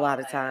whole all lot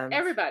of have. times.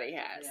 Everybody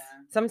has. Yeah.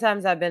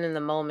 Sometimes I've been in the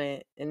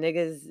moment, and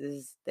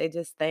niggas they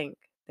just think,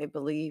 they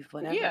believe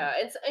whatever. Yeah,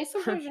 and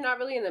sometimes you're not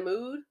really in the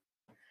mood.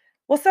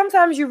 Well,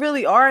 sometimes you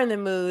really are in the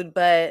mood,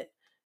 but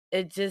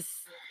it just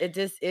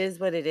is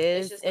what it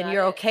is, just and not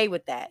you're it. okay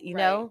with that, you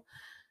Right. know?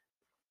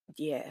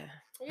 Yeah.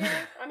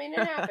 Yeah, I mean it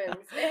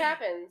happens. It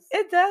happens.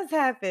 It does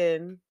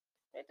happen.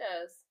 It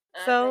does.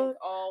 And I So- think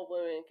all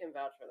women can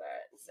vouch for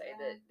that and say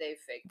that they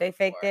faked. They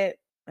faked before. it.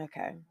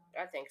 Okay.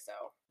 I think so.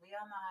 We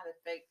all know how to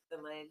fake the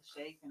leg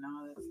shake and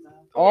all that stuff.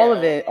 All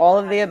of Yeah. it. All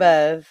of the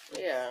above.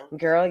 Yeah,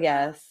 Girl,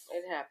 yes.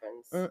 it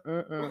happens.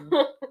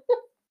 Mm-mm-mm.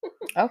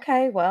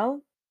 Okay,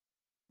 well,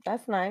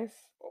 that's nice.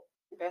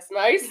 That's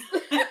nice.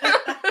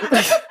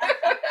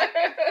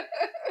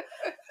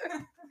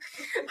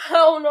 I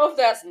don't know if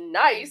that's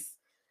nice,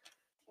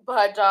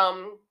 but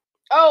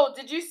oh,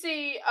 did you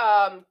see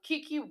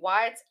Kiki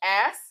Wyatt's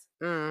ass?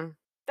 Mm.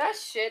 That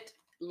shit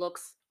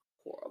looks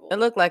horrible. It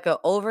looked like an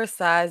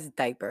oversized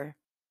diaper.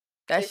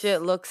 That It's-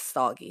 shit looks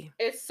soggy.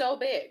 It's so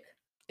big.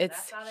 It's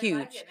That's how they huge.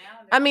 like it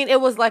nowadays. I mean, it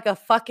was like a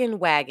fucking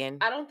wagon.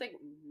 I don't think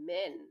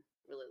men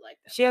really like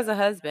that. She has a No,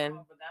 husband.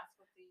 but that's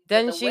what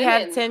Doesn't the she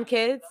have women- 10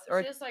 kids?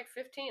 Or She has like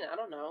 15. I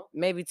don't know.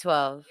 maybe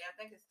 12. Yeah,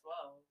 I think it's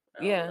 12. I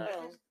don't Yeah.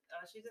 know.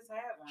 She just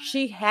had one.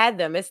 She had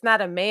them. It's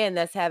not a man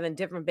that's having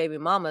different baby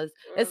mamas.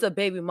 It's a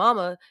baby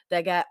mama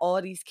that got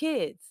all these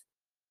kids.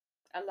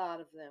 A lot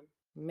of them.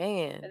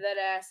 Man. And that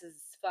ass is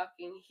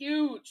fucking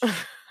huge.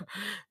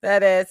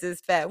 That ass is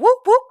fat. Whoop,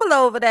 whoop,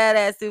 below over that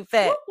ass too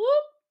fat. Whoop,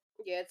 whoop.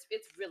 Yeah,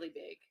 it's really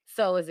big.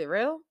 So is it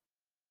real?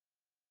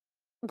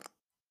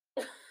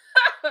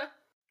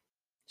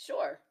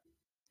 Sure.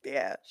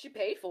 Yeah. She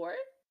paid for it.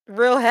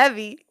 Real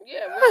heavy.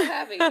 Yeah, real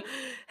heavy.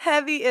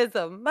 Heavy is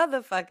a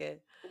motherfucker.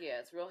 Yeah,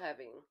 it's real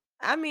heavy.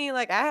 I mean,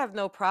 like, I have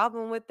no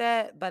problem with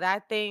that, but I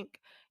think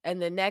in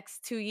the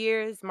next 2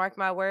 years, mark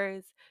my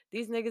words,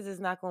 these niggas is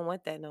not gonna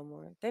want that no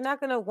more. They're not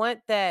gonna want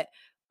that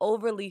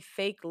overly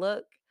fake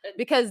look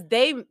because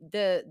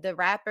the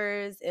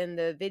rappers and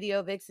the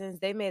video vixens,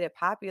 they made it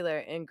popular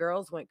and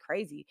girls went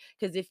crazy.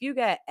 Because if you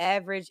got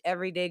average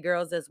everyday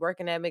girls that's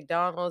working at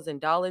McDonald's and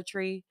Dollar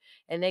Tree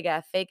and they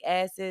got fake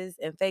asses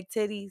and fake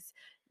titties,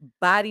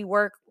 body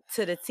work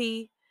to the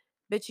T,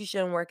 bitch, you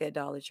shouldn't work at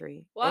Dollar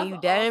Tree. Well, and you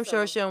I've damn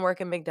sure also- shouldn't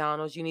work at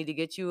McDonald's. You need to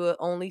get you a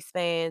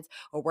OnlyFans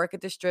or work at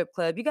the strip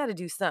club. You got to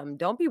do something.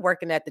 Don't be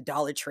working at the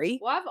Dollar Tree.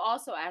 Well, I've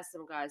also asked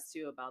some guys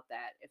too about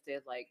that, if they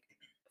like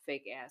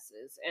fake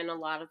asses. And a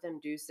lot of them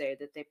do say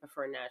that they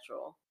prefer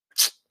natural.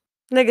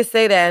 Niggas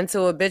say that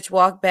until a bitch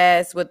walk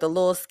past with the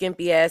little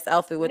skimpy ass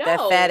outfit with that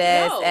fat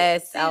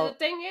ass See, out. the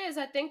thing is,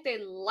 I think they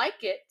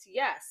like it,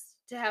 yes,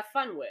 to have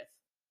fun with.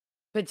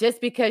 But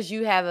just because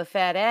you have a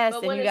fat ass But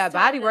and when you it's got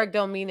time body to- work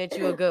don't mean that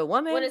you a good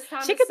woman. When it's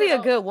time She to could be a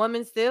settle- good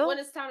woman still. When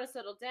it's time to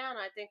settle down,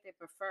 I think they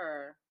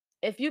prefer.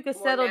 If you could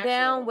more settle natural.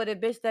 down with a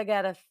bitch that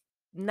got a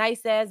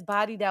nice ass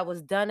body that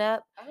was done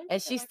up I don't and think I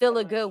she's like still that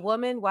a good much.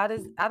 woman,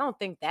 I don't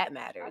think that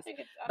matters. I think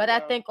it's, But I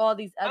don't know. think all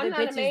these I'm other not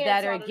a bitches man,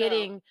 that so I are don't know.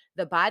 getting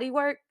the body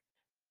work,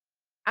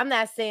 I'm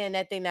not saying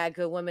that they're not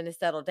good women to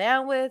settle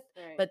down with,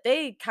 Right. but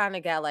they kind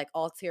of got like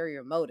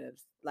ulterior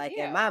motives, like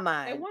in my they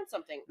mind. want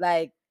something.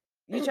 Like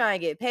you trying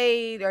to get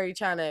paid or you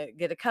trying to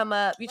get a come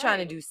up, you trying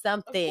to Right. do Of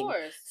something,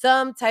 course.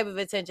 some type of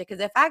attention. Because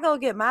if I go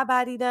get my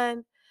body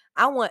done,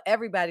 I want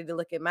everybody to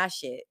look at my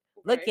shit.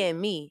 Look Right. at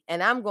me.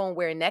 And I'm going to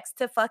wear next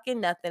to fucking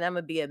nothing. I'm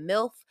going to be a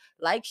MILF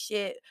like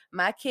shit.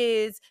 My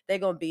kids, they're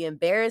going to be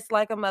embarrassed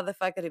like a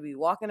motherfucker to be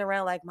walking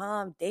around like,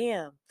 Mom,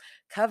 damn,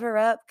 cover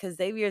up because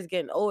Xavier's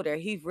getting older.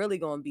 He's really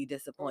going to be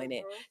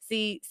disappointed. Mhm.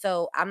 See,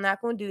 so I'm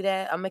not going to do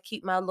that. I'm going to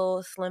keep my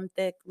little slim,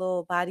 thick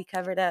little body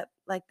covered up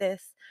like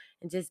this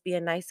and just be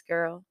a nice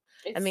girl.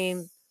 I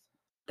mean,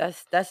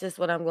 that's just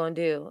what I'm going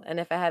to do. And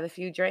if I have a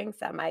few drinks,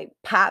 I might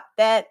pop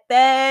that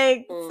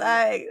thing.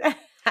 Sorry.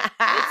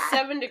 It's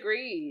 7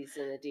 degrees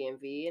in the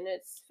DMV, and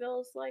it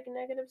feels like -7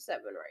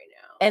 right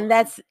now. And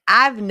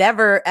I've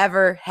never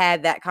ever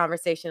had that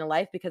conversation in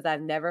life because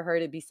I've never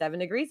heard it be 7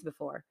 degrees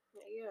before.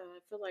 Yeah, I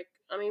feel like,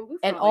 I mean, we've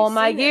And probably all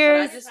my seen it,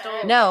 years, but I just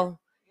don't. no,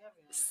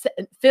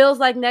 feels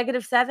like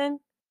 -7.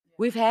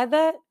 We've had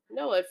that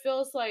No, it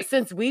feels like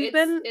since we've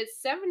been. It's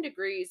 7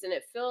 degrees, and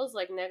it feels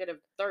like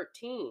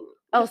 -13.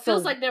 Oh, it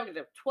feels so- like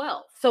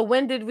 -12. So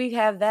when did we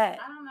have that?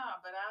 I don't know,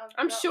 but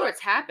I'm sure it's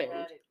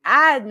happened.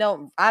 I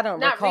don't Not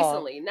recall.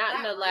 recently, not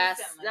in the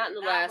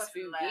last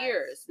few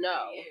years.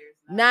 No.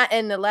 Not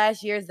in the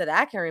last years that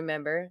I can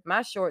remember.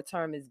 My short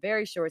term is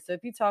very short. So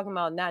if you're talking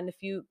about not in a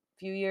few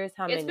years,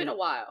 how many? It's been a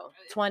while.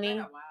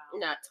 20?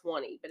 Not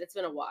 20, but it's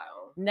been a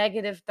while.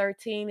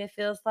 -13, it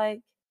feels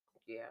like.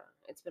 Yeah,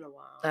 it's been a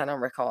while. I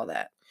don't recall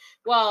that.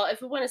 Well,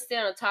 if we want to stay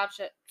on a top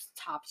check.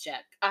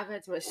 I've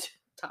had too much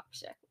top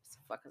check. What the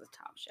fuck is a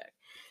top check?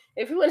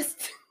 If we want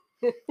to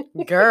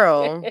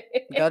Girl,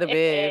 go to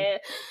bed.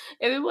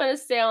 If we want to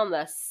stay on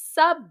the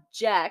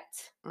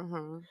subject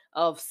Mm-hmm.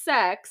 of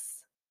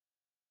sex,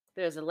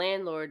 there's a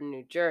landlord in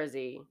New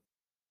Jersey.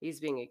 He's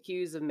being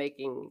accused of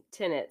making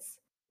tenants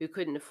who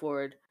couldn't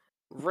afford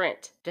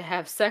rent to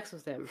have sex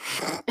with him.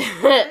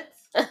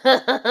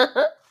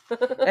 Are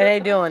they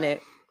doing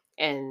it?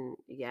 And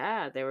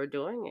yeah, they were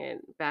doing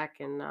it back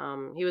in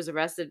he was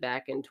arrested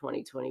back in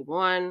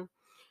 2021.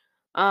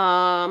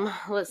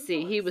 Let's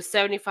see. He was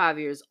 75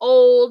 years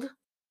old.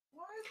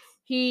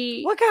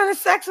 What kind of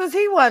sex was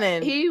he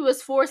wanting? He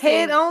was forcing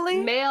Head only?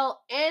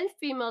 male and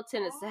female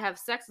tenants to have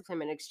sex with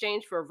him in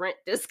exchange for rent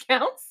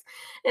discounts.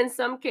 In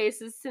some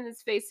cases,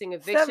 tenants facing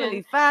eviction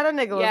 75. That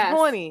nigga was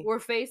horny. were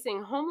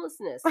facing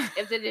homelessness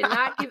if they did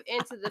not give in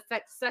to the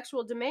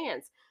sexual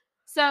demands.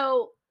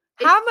 So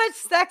How much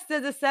sex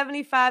does a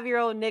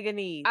 75-year-old nigga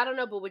need? I don't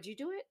know, but would you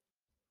do it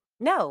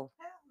No.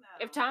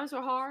 if times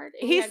were hard?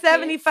 and he He's had kids?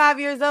 75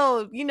 years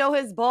old. You know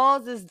his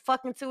balls is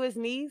fucking to his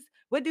knees.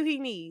 What do he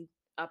need?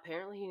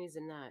 Apparently, he needs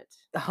a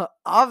nut.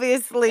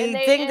 Obviously. And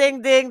they- Ding, and-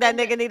 ding, ding. That and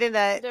nigga need a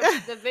nut.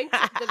 The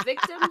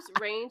victims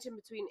range in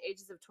between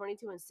ages of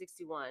 22 and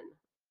 61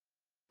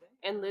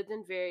 and lived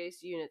in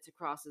various units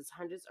across his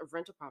hundreds of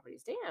rental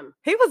properties. Damn.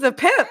 He was a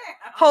pimp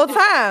whole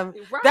time.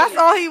 Right. That's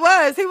all he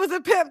was. He was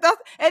a pimp.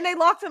 And they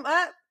locked him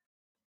up.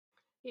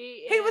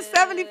 He was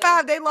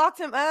 75. They locked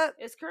him up.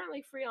 Is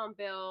currently free on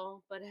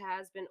bail, but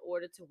has been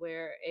ordered to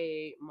wear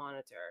a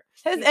monitor.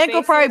 His He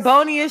ankle probably faces-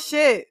 bony as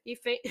shit. He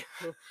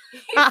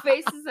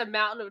faces a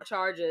mountain of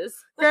charges.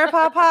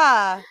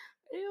 Grandpapa.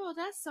 Ew,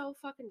 that's so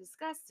fucking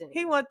disgusting.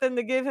 He want them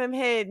to give him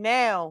head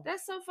now.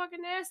 That's so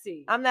fucking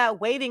nasty. I'm not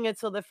waiting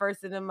until the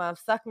first of the month.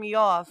 Suck me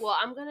off. Well,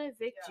 I'm gonna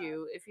evict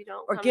you if you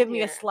don't Or come give in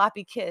me a here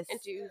sloppy kiss. and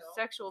do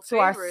sexual So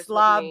our favors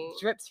slob with me.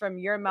 drips from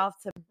your mouth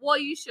to. Well,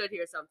 you should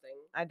hear something.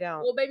 I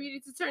don't. Well, maybe you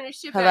need to turn this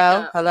shit Hello,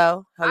 back up.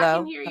 hello, hello. I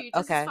can hear you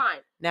just okay. as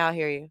fine. Now I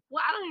hear you.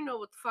 Well, I don't even know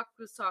what the fuck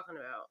we was talking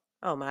about.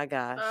 Oh my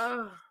gosh.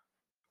 Ugh.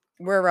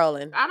 We're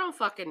rolling. I don't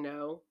fucking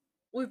know.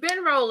 We've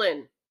been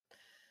rolling.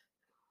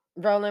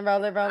 Rolling. I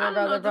don't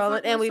know what the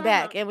fuck And we we was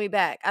back. talking And we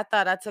back. I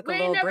thought I took We a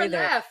ain't little never breather.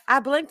 left. I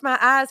blinked my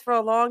eyes for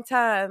a long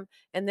time.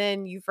 And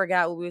then you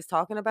forgot what we was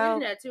talking We about.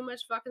 didn't have too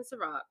much fucking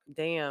Ciroc.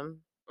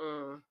 Damn.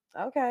 Mm.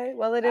 Okay.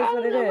 Well, it I is don't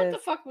what it know what is. the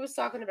fuck we was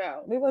talking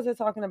about. We wasn't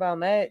talking about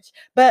much.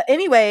 But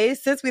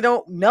anyways, since we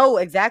don't know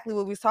exactly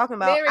what we was talking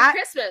about. Merry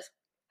Christmas.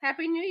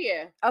 Happy New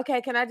Year.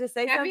 Okay, can I just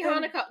say Happy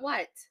something? Hanukkah.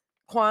 What?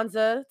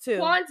 Kwanzaa too.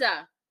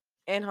 Kwanzaa.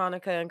 And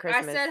Hanukkah and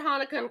Christmas. I said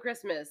Hanukkah and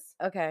Christmas.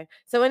 Okay.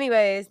 So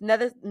anyways,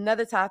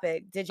 another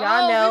topic. Did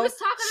y'all know? We was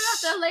talking about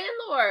the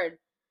landlord.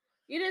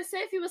 You didn't say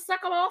if he was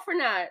suck him off or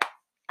not.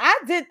 I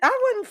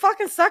wouldn't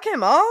fucking suck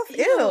him off.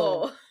 Ew.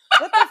 What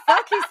the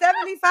fuck? He's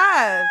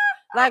 75.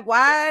 Like,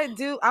 why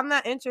I'm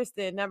not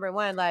interested, number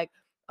one. Like,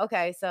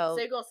 okay, so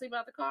you're gonna sleep in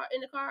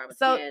the car with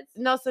kids?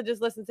 No, so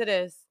just listen to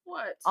this.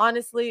 What?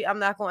 Honestly, I'm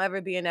not gonna ever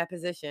be in that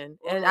position.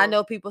 And I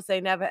know people say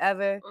never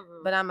ever,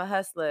 but I'm a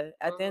hustler.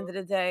 At the end of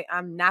the day,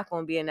 I'm not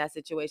gonna be in that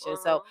situation.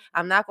 So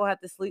I'm not gonna have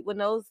to sleep with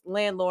no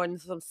landlord in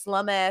some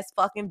slum ass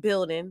fucking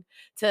building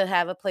to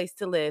have a place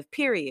to live.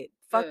 Period.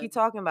 Fuck you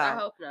talking about? I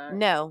hope not.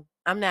 No,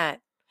 I'm not.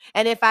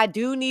 And if I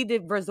do need to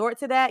resort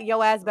to that,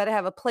 your ass better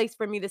have a place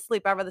for me to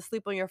sleep. I'd rather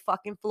sleep on your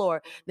fucking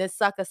floor than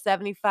suck a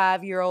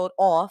 75-year-old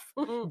off,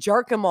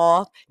 jerk him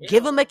off,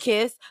 give him a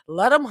kiss,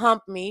 let him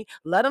hump me,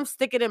 let him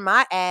stick it in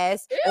my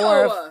ass,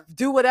 or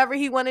do whatever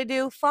he want to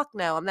do. Fuck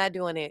no, I'm not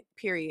doing it.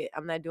 Period.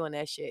 I'm not doing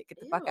that shit. Get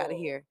the fuck out of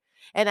here.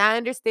 And I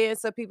understand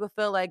some people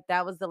feel like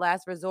that was the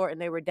last resort and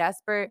they were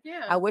desperate.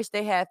 Yeah. I wish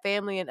they had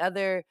family and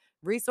other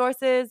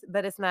resources,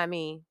 but it's not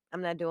me.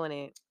 I'm not doing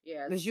it.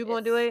 Yeah. Is you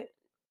gonna do it?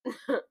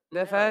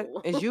 The fuck?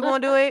 Is you gonna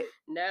do it?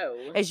 No.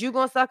 Is you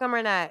gonna suck him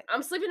or not?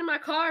 I'm sleeping in my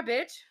car,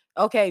 bitch.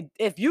 Okay,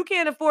 if you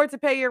can't afford to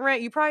pay your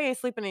rent, you probably ain't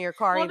sleeping in your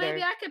car either. Well,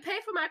 maybe I could pay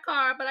for my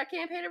car, but I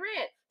can't pay the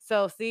rent.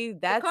 So see,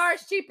 the car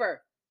is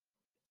cheaper.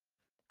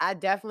 I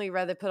definitely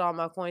rather put all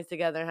my coins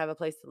together and have a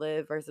place to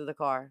live versus a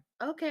car.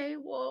 Okay,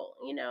 well,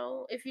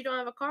 if you don't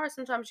have a car,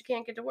 sometimes you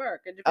can't get to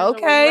work. It depends on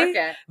where you work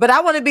at. But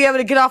I want to be able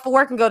to get off of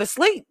work and go to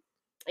sleep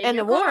in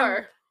the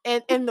warm.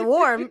 In the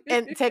warm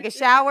and take a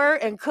shower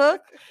and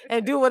cook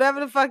and do whatever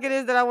the fuck it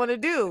is that I want to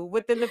do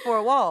within the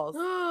four walls.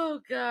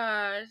 Oh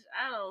gosh,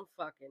 I don't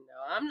fucking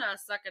know. I'm not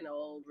sucking an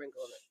old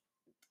wrinkle.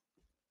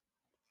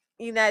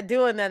 You're not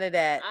doing none of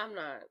that. I'm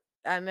not.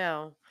 I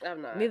know.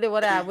 I'm not. Neither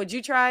would I. Would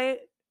you try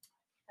it?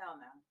 Hell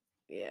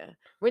no. Yeah,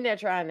 we're not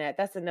trying that.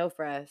 That's a no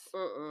for us.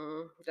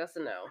 That's a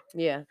no.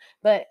 Yeah,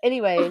 but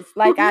anyways,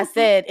 like I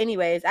said,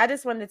 I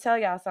just wanted to tell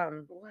y'all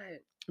something.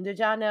 What? Did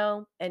y'all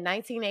know in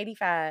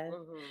 1985,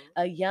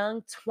 a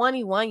young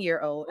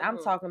 21-year-old, I'm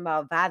talking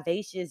about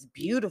vivacious,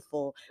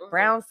 beautiful,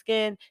 brown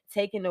skin,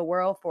 taking the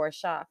world for a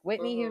shock,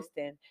 Whitney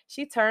Houston,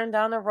 she turned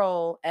down a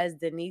role as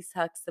Denise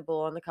Huxtable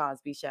on The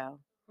Cosby Show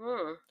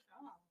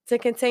to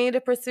continue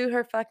to pursue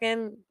her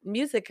fucking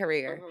music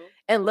career.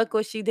 And look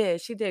what she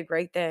did. She did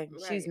great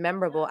things. Right. She's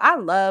memorable. I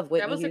love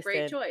Whitney Houston. That was a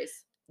great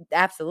choice.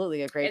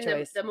 Absolutely a great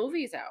choice. The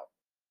movie's out.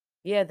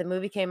 Yeah, the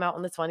movie came out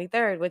on the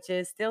 23rd, which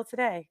is still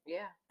today.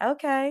 Yeah.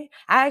 Okay.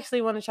 I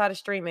actually want to try to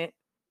stream it.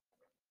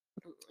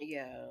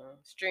 Yeah,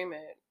 stream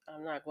it.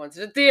 I'm not going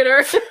to the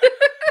theater.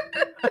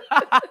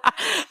 I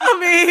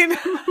mean,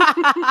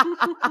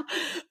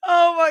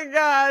 oh my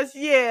gosh,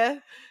 yeah.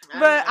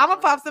 But I'm going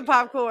to pop some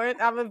popcorn.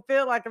 I'm going to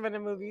feel like I'm in the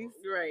movies.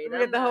 Right.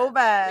 Get the whole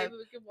vibe. Maybe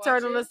we can watch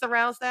Turn on the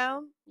surround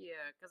sound. Yeah,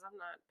 because I'm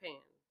not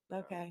paying.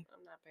 Okay.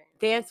 I'm not paying.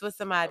 Dance with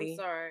somebody. I'm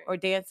sorry. Or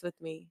dance with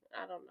me.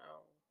 I don't know.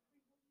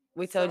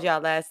 We told y'all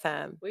last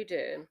time. We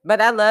did. But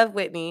I love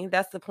Whitney.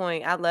 That's the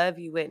point. I love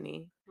you,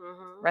 Whitney.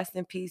 Rest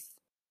in peace.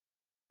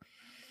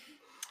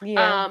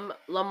 Yeah.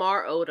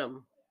 Lamar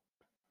Odom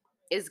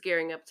is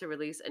gearing up to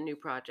release a new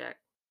project.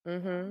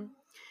 And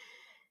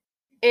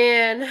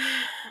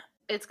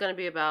it's going to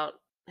be about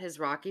his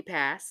rocky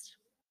past.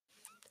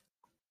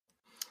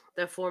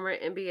 The former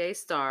NBA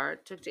star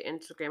took to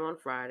Instagram on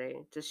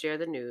Friday to share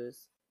the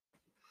news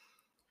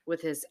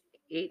with his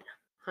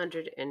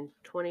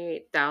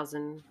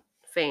 828,000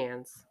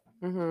 fans.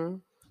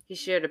 He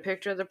shared a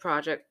picture of the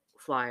project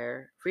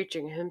flyer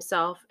featuring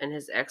himself and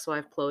his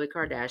ex-wife Khloe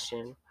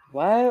Kardashian.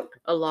 What?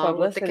 Along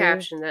with the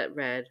caption that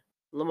read,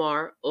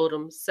 Lamar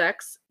Odom,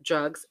 Sex,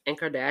 Drugs, and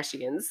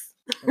Kardashians.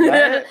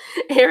 What?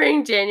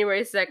 Airing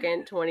January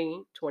 2nd,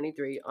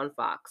 2023 on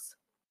Fox.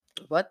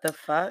 What the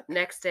fuck?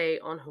 Next day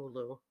on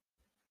Hulu.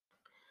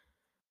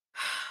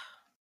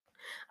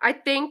 I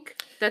think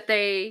that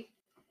they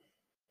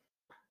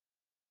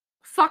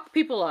fuck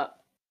people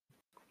up.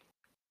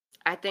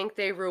 I think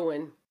they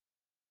ruin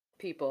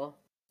people.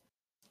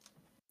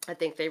 I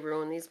think they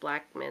ruin these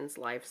black men's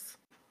lives.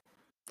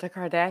 The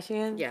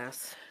Kardashians?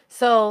 Yes.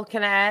 So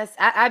can I ask?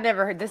 I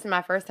never heard this is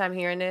my first time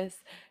hearing this.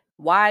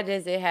 Why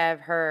does it have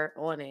her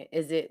on it?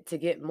 Is it to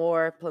get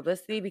more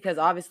publicity? Because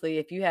obviously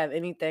if you have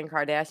anything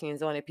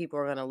Kardashians on it, people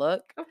are gonna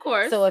look. Of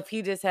course. So if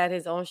he just had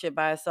his own shit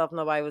by himself,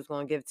 nobody was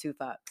gonna give two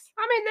fucks.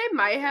 I mean, they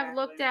might have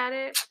looked at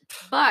it,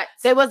 but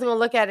They wasn't gonna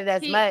look at it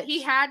as much.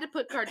 he had to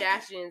put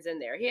Kardashians in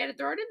there. He had to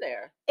throw it in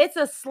there. It's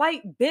a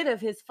slight bit of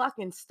his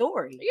fucking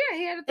story. Yeah,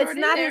 he had to throw It's it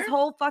in not there. his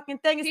whole fucking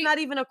thing. It's not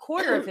even a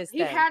quarter of his He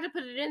thing. had to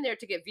put it in there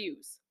to get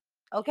views.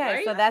 Okay,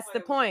 right? so that's the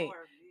point.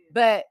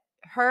 But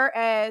her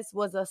ass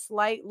was a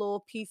slight little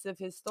piece of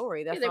his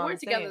story. That's Yeah, they all weren't I'm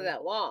together saying.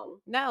 that long.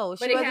 No,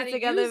 But she he had wasn't to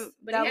together use-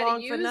 but he that had to long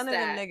for use none of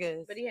them that.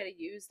 niggas. But he had to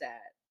use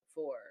that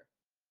for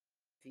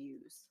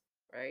views,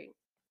 right?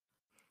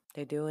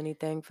 They do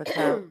anything for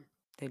clout.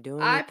 They do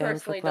anything I for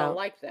personally clout. don't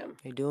like them.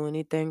 They do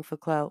anything for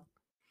clout.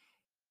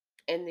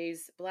 And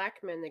these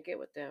black men that get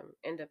with them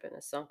end up in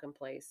a sunken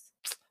place.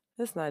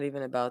 It's not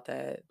even about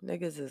that.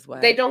 Niggas is whack.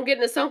 They don't get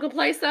in a sunken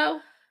place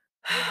though.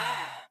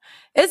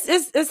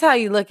 It's how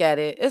you look at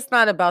it. It's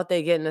not about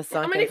they getting a How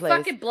sunken many place.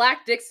 fucking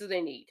black dicks do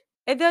they need?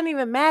 It doesn't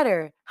even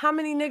matter. How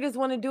many niggas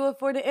want to do it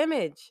for the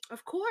image?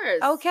 Of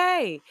course.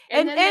 Okay.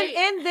 And And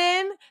then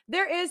then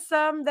there is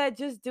some that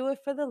just do it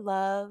for the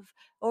love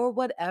or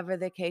whatever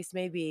the case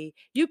may be.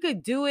 You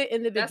could do it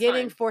in the That's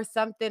beginning fine. for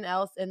something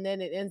else and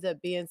then it ends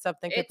up being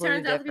something It completely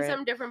turns out to be different.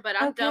 something different,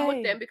 but I'm done with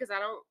Okay. them because I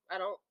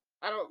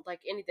don't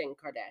like anything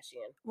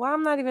Kardashian. Well,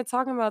 I'm not even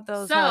talking about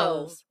those So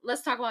hoes.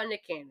 let's talk about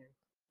Nick Cannon.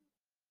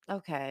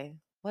 Okay.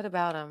 What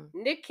about him?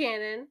 Nick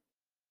Cannon.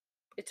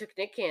 It took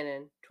Nick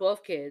Cannon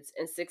 12 kids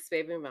and 6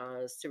 baby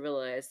mamas to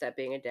realize that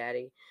being a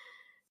daddy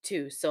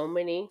to so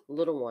many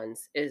little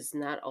ones is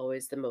not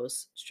always the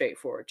most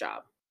straightforward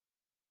job.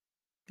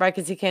 Right,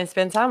 because he can't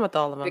spend time with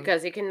all of them.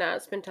 Because he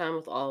cannot spend time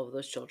with all of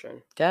those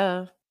children.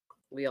 Duh.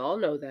 We all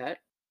know that.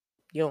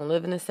 You don't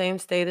live in the same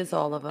state as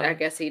all of them. I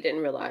guess he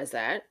didn't realize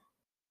that.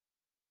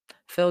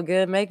 Feel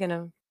good making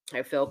them.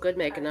 I felt good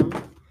making them.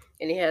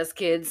 And he has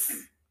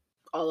kids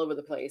all over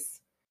the place.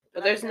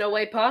 But there's no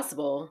way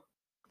possible.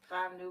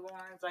 5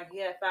 newborns, like he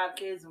had 5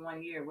 kids in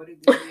 1 year. What did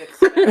you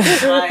expect?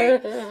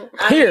 Like,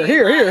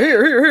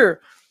 Here.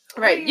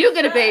 Right, you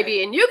get a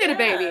baby, and you get a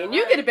baby, and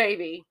you get a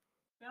baby.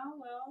 Oh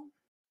well.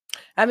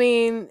 I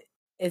mean,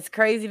 it's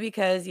crazy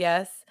because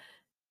yes,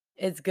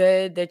 it's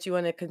good that you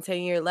want to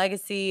continue your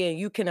legacy and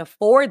you can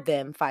afford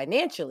them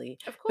financially,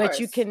 Of course. but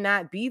you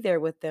cannot be there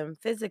with them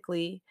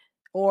physically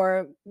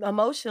or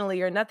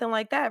emotionally or nothing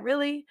like that,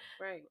 really.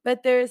 Right.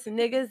 But there's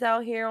niggas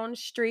out here on the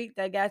street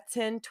that got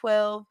 10,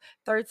 12,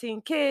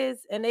 13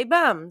 kids and they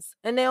bums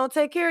and they don't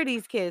take care of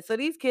these kids. So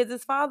these kids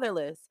is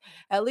fatherless.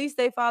 At least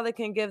their father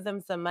can give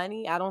them some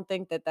money. I don't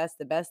think that that's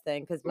the best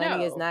thing because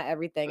money is No. not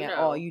everything at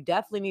all. No. You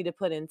definitely need to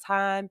put in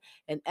time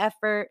and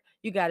effort.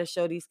 You got to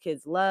show these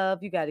kids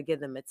love. You got to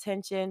give them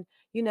attention.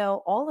 You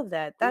know, all of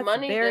that. That's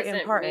Money very doesn't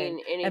important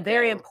mean anything. and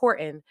very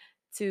important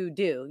to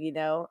do, you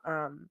know.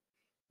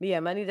 Yeah,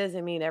 money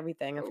doesn't mean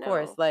everything, of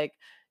course. No. Like,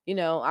 you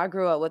know, I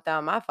grew up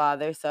without my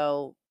father,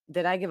 so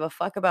did I give a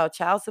fuck about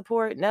child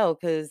support? No,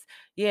 because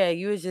yeah,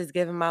 you was just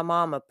giving my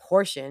mom a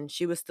portion.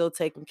 She was still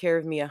taking care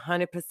of me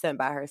 100%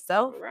 by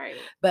herself. Right.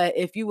 But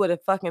if you would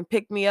have fucking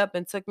picked me up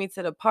and took me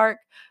to the park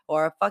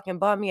or fucking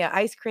bought me an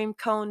ice cream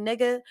cone,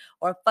 nigga,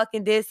 or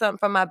fucking did something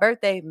for my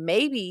birthday,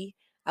 maybe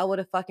I would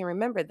have fucking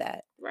remembered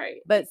that. Right.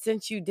 But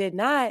since you did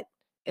not,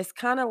 it's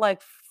kind of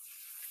like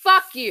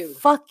Fuck you.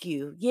 Fuck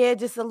you. Yeah,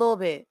 just a little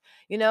bit.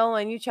 You know,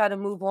 and you try to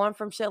move on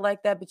from shit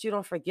like that, but you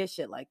don't forget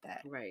shit like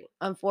that. Right.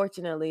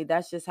 Unfortunately,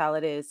 that's just how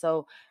it is.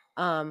 So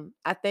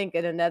I think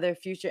in another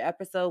future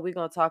episode, we're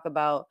gonna talk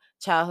about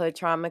childhood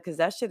trauma because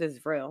that shit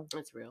is real.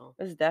 It's real.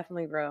 It's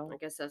definitely real. I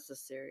guess that's a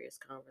serious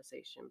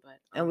conversation, but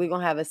And we're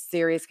gonna have a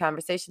serious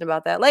conversation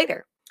about that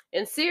later.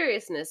 in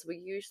seriousness, we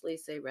usually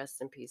say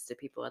rest in peace to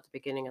people at the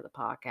beginning of the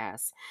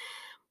podcast.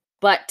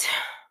 But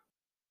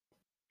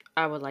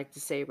I would like to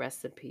say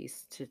rest in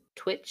peace to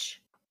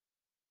Twitch.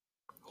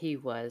 He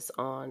was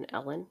on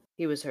Ellen.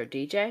 He was her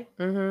DJ.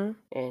 Mm-hmm.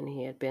 And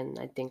he had been,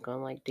 I think,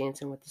 on like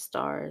Dancing with the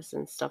Stars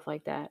and stuff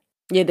like that.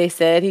 Yeah, they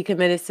said he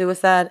committed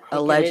suicide.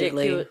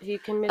 Allegedly. He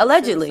committed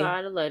Allegedly.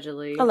 suicide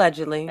allegedly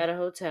Allegedly. at a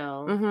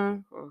hotel.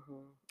 Mm-hmm. Mm-hmm.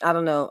 I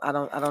don't know. I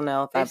don't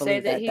know if They I say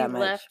believe that that he that much.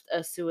 left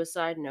a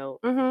suicide note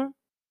Mm-hmm.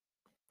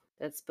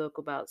 that spoke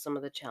about some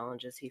of the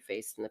challenges he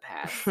faced in the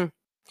past.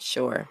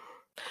 Sure.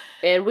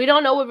 And we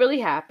don't know what really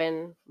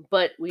happened,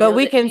 but we know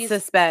we that can he's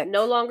suspect.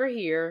 no longer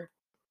here.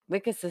 We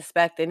can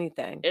suspect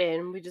anything.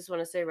 And we just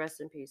want to say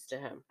rest in peace to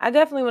him. I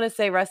definitely want to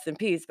say rest in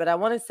peace, but I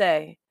want to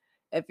say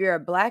if you're a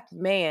black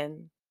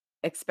man,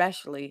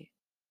 especially,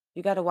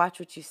 you got to watch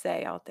what you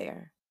say out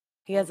there.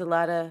 He has a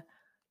lot of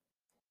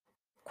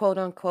quote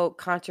unquote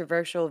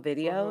controversial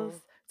videos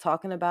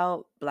talking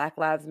about Black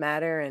Lives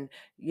Matter and,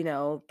 you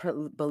know,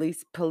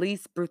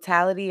 police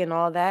brutality and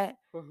all that.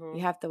 Mhm.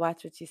 You have to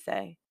watch what you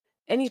say.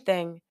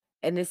 Anything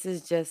and this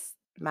is just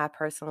my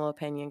personal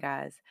opinion,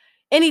 guys.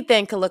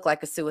 Anything could look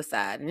like a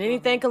suicide, and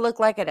anything Mhm. could look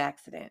like an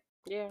accident.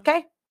 Yeah.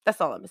 Okay?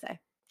 That's all I'm gonna say.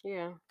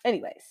 Yeah.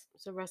 Anyways,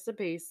 So rest in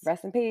peace.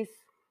 rest in peace.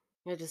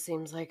 It just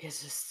seems like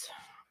it's just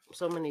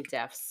so many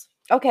deaths.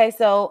 Okay,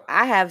 so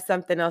I have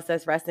something else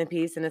that's rest in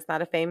peace, and it's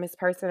not a famous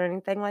person or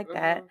anything like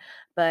that. Mhm.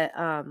 But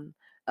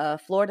a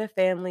Florida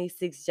family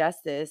seeks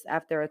justice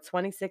after a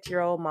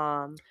 26-year-old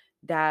mom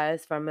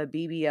dies from a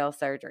BBL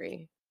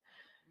surgery.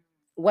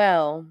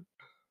 Well,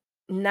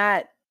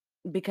 not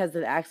because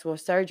of the actual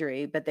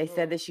surgery, but they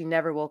said Mhm. that she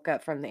never woke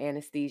up from the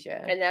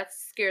anesthesia. And that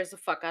scares the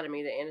fuck out of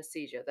me, the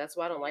anesthesia. That's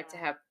why I don't like to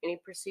Yeah. have any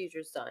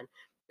procedures done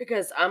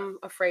because I'm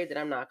afraid that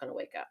I'm not going to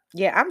wake up.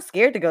 Yeah, I'm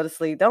scared to go to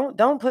sleep.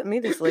 Don't put me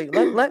to sleep.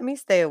 Let me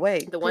stay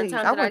awake, The one please.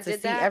 time I that I want to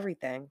did see that,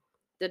 everything.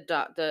 the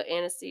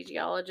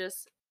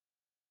anesthesiologist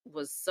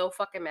was so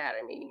fucking mad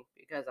at me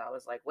because I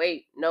was like,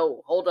 "Wait,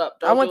 no, hold up,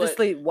 I don't went do to it,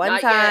 sleep one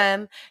not yet."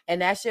 time,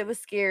 and that shit was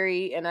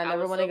scary, and I I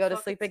never was want to so go to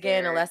fucking sleep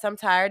again scared. unless I'm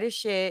tired as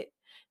shit.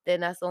 Then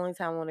that's the only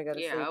time I want to go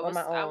to Yeah, sleep on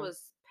my I own.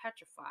 was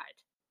petrified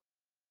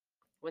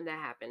when that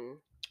happened.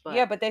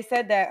 Yeah, But but they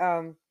said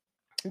that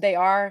they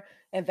are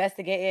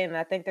investigating, and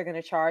I think they're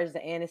gonna charge the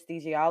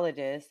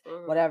anesthesiologist.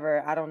 mhm,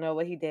 Whatever, I don't know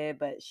what he did,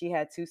 but she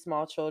had two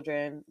small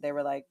children. They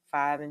were like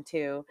 5 and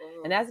 2,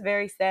 and mhm, that's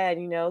very sad,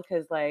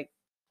 because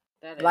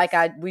that like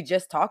is. we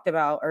just talked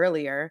about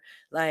earlier,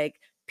 like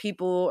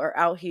people are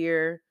out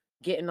here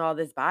getting all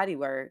this body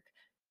work.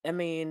 I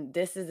mean,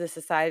 this is the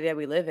society that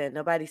we live in.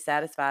 Nobody's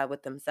satisfied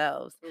with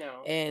themselves.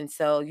 No. And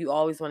so you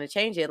always want to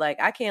change it. Like,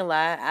 I can't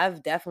lie,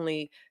 I've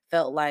definitely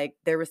felt like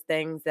there was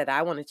things that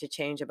I wanted to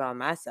change about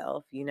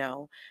myself,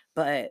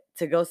 but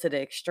to go to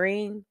the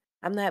extreme,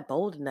 I'm not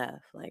bold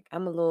enough. Like,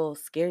 I'm a little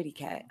scaredy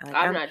cat. Like,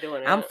 I'm I'm not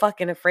doing I'm it.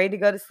 fucking afraid to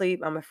go to sleep.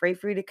 I'm afraid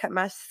for you to cut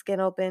my skin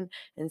open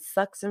and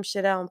suck some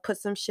shit out and put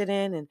some shit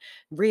in and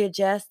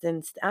readjust.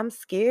 And I'm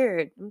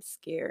scared. I'm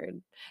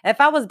scared. If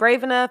I was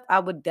brave enough, I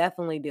would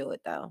definitely do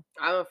it though.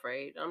 I'm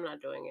afraid. I'm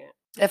not doing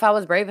it. If I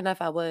was brave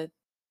enough, I would.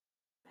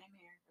 Same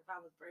here. If I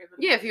was brave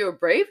Yeah, if enough, you were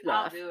brave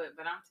I'll enough. do it,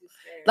 but I'm too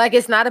scared. Like,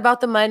 it's not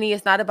about the money.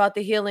 It's not about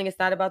the healing. It's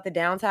not about the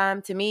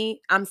downtime. To me,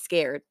 I'm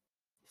scared.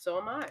 So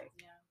am I.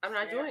 Yeah, I'm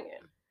not scared. doing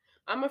it.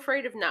 I'm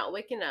afraid of not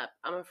waking up.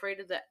 I'm afraid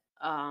of the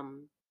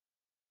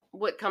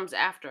what comes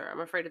after. I'm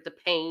afraid of the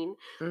pain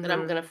that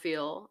I'm gonna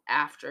feel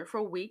after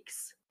for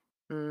weeks.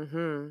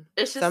 Mm-hmm.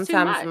 It's just too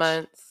Sometimes much.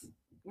 months.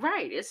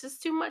 Right. It's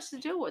just too much to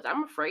deal with.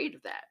 I'm afraid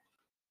of that.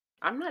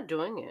 I'm not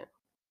doing it.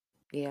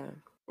 Yeah.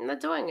 I'm not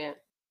doing it.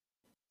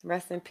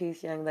 Rest in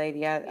peace, young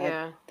lady. I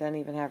Yeah. don't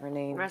even have her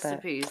name. Rest in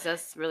But peace.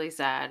 That's really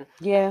sad.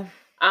 yeah.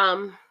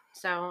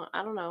 So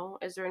I don't know.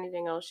 Is there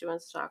anything else you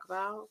want to talk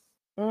about?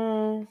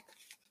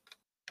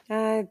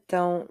 I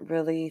don't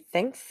really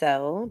think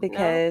so, No?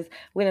 because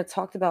we done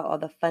talked about all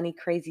the funny,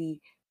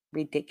 crazy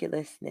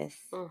ridiculousness.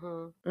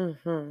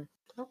 Mm-hmm.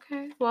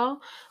 Okay.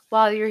 Well,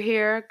 while you're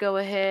here, go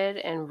ahead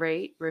and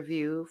rate,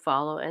 review,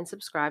 follow, and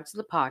subscribe to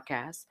the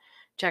podcast.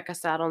 Check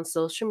us out on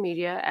social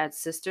media at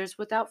Sisters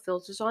Without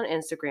Filters on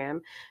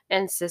Instagram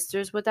and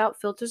Sisters Without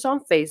Filters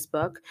on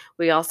Facebook.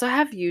 We also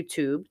have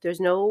YouTube. There's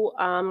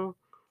no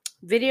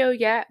video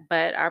yet,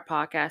 but our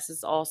podcast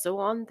is also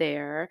on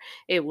there.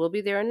 It will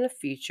be there in the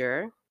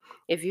future.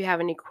 If you have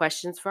any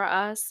questions for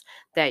us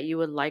that you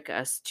would like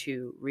us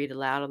to read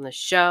aloud on the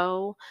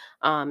show,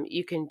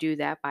 you can do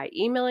that by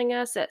emailing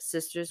us at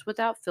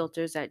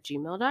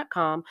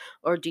sisterswithoutfilters@gmail.com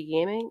or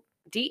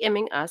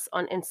DMing us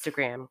on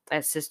Instagram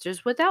at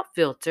Sisters Without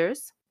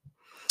Filters.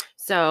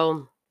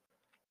 So,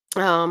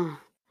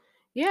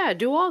 yeah,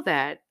 do all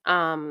that.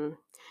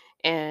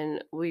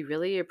 And we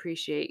really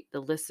appreciate the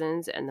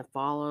listens and the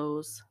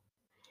follows.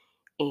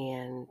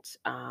 And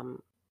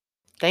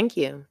Thank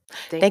you.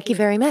 thank Thank you you.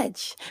 very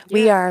much.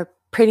 We Yeah. are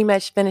pretty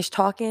much finished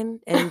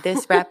talking, and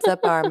this wraps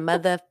up our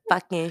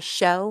motherfucking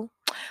show.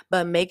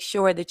 But make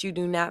sure that you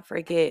do not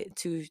forget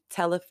to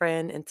tell a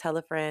friend and tell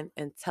a friend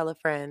and tell a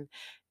friend.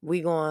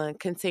 We're going to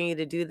continue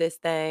to do this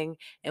thing,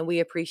 and we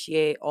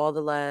appreciate all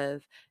the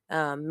love.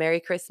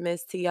 Merry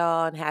Christmas to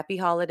y'all and happy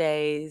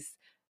holidays.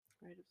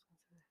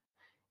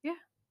 Yeah.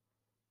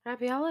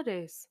 Happy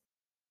holidays.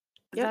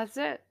 Yep. That's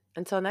it.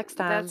 Until next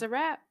That's time. a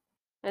wrap.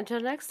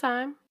 Until next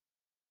time.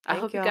 I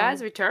Thank hope you y'all.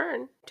 guys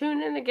return.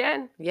 Tune in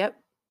again. Yep.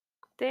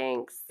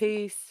 Thanks.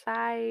 Peace.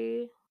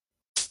 Bye.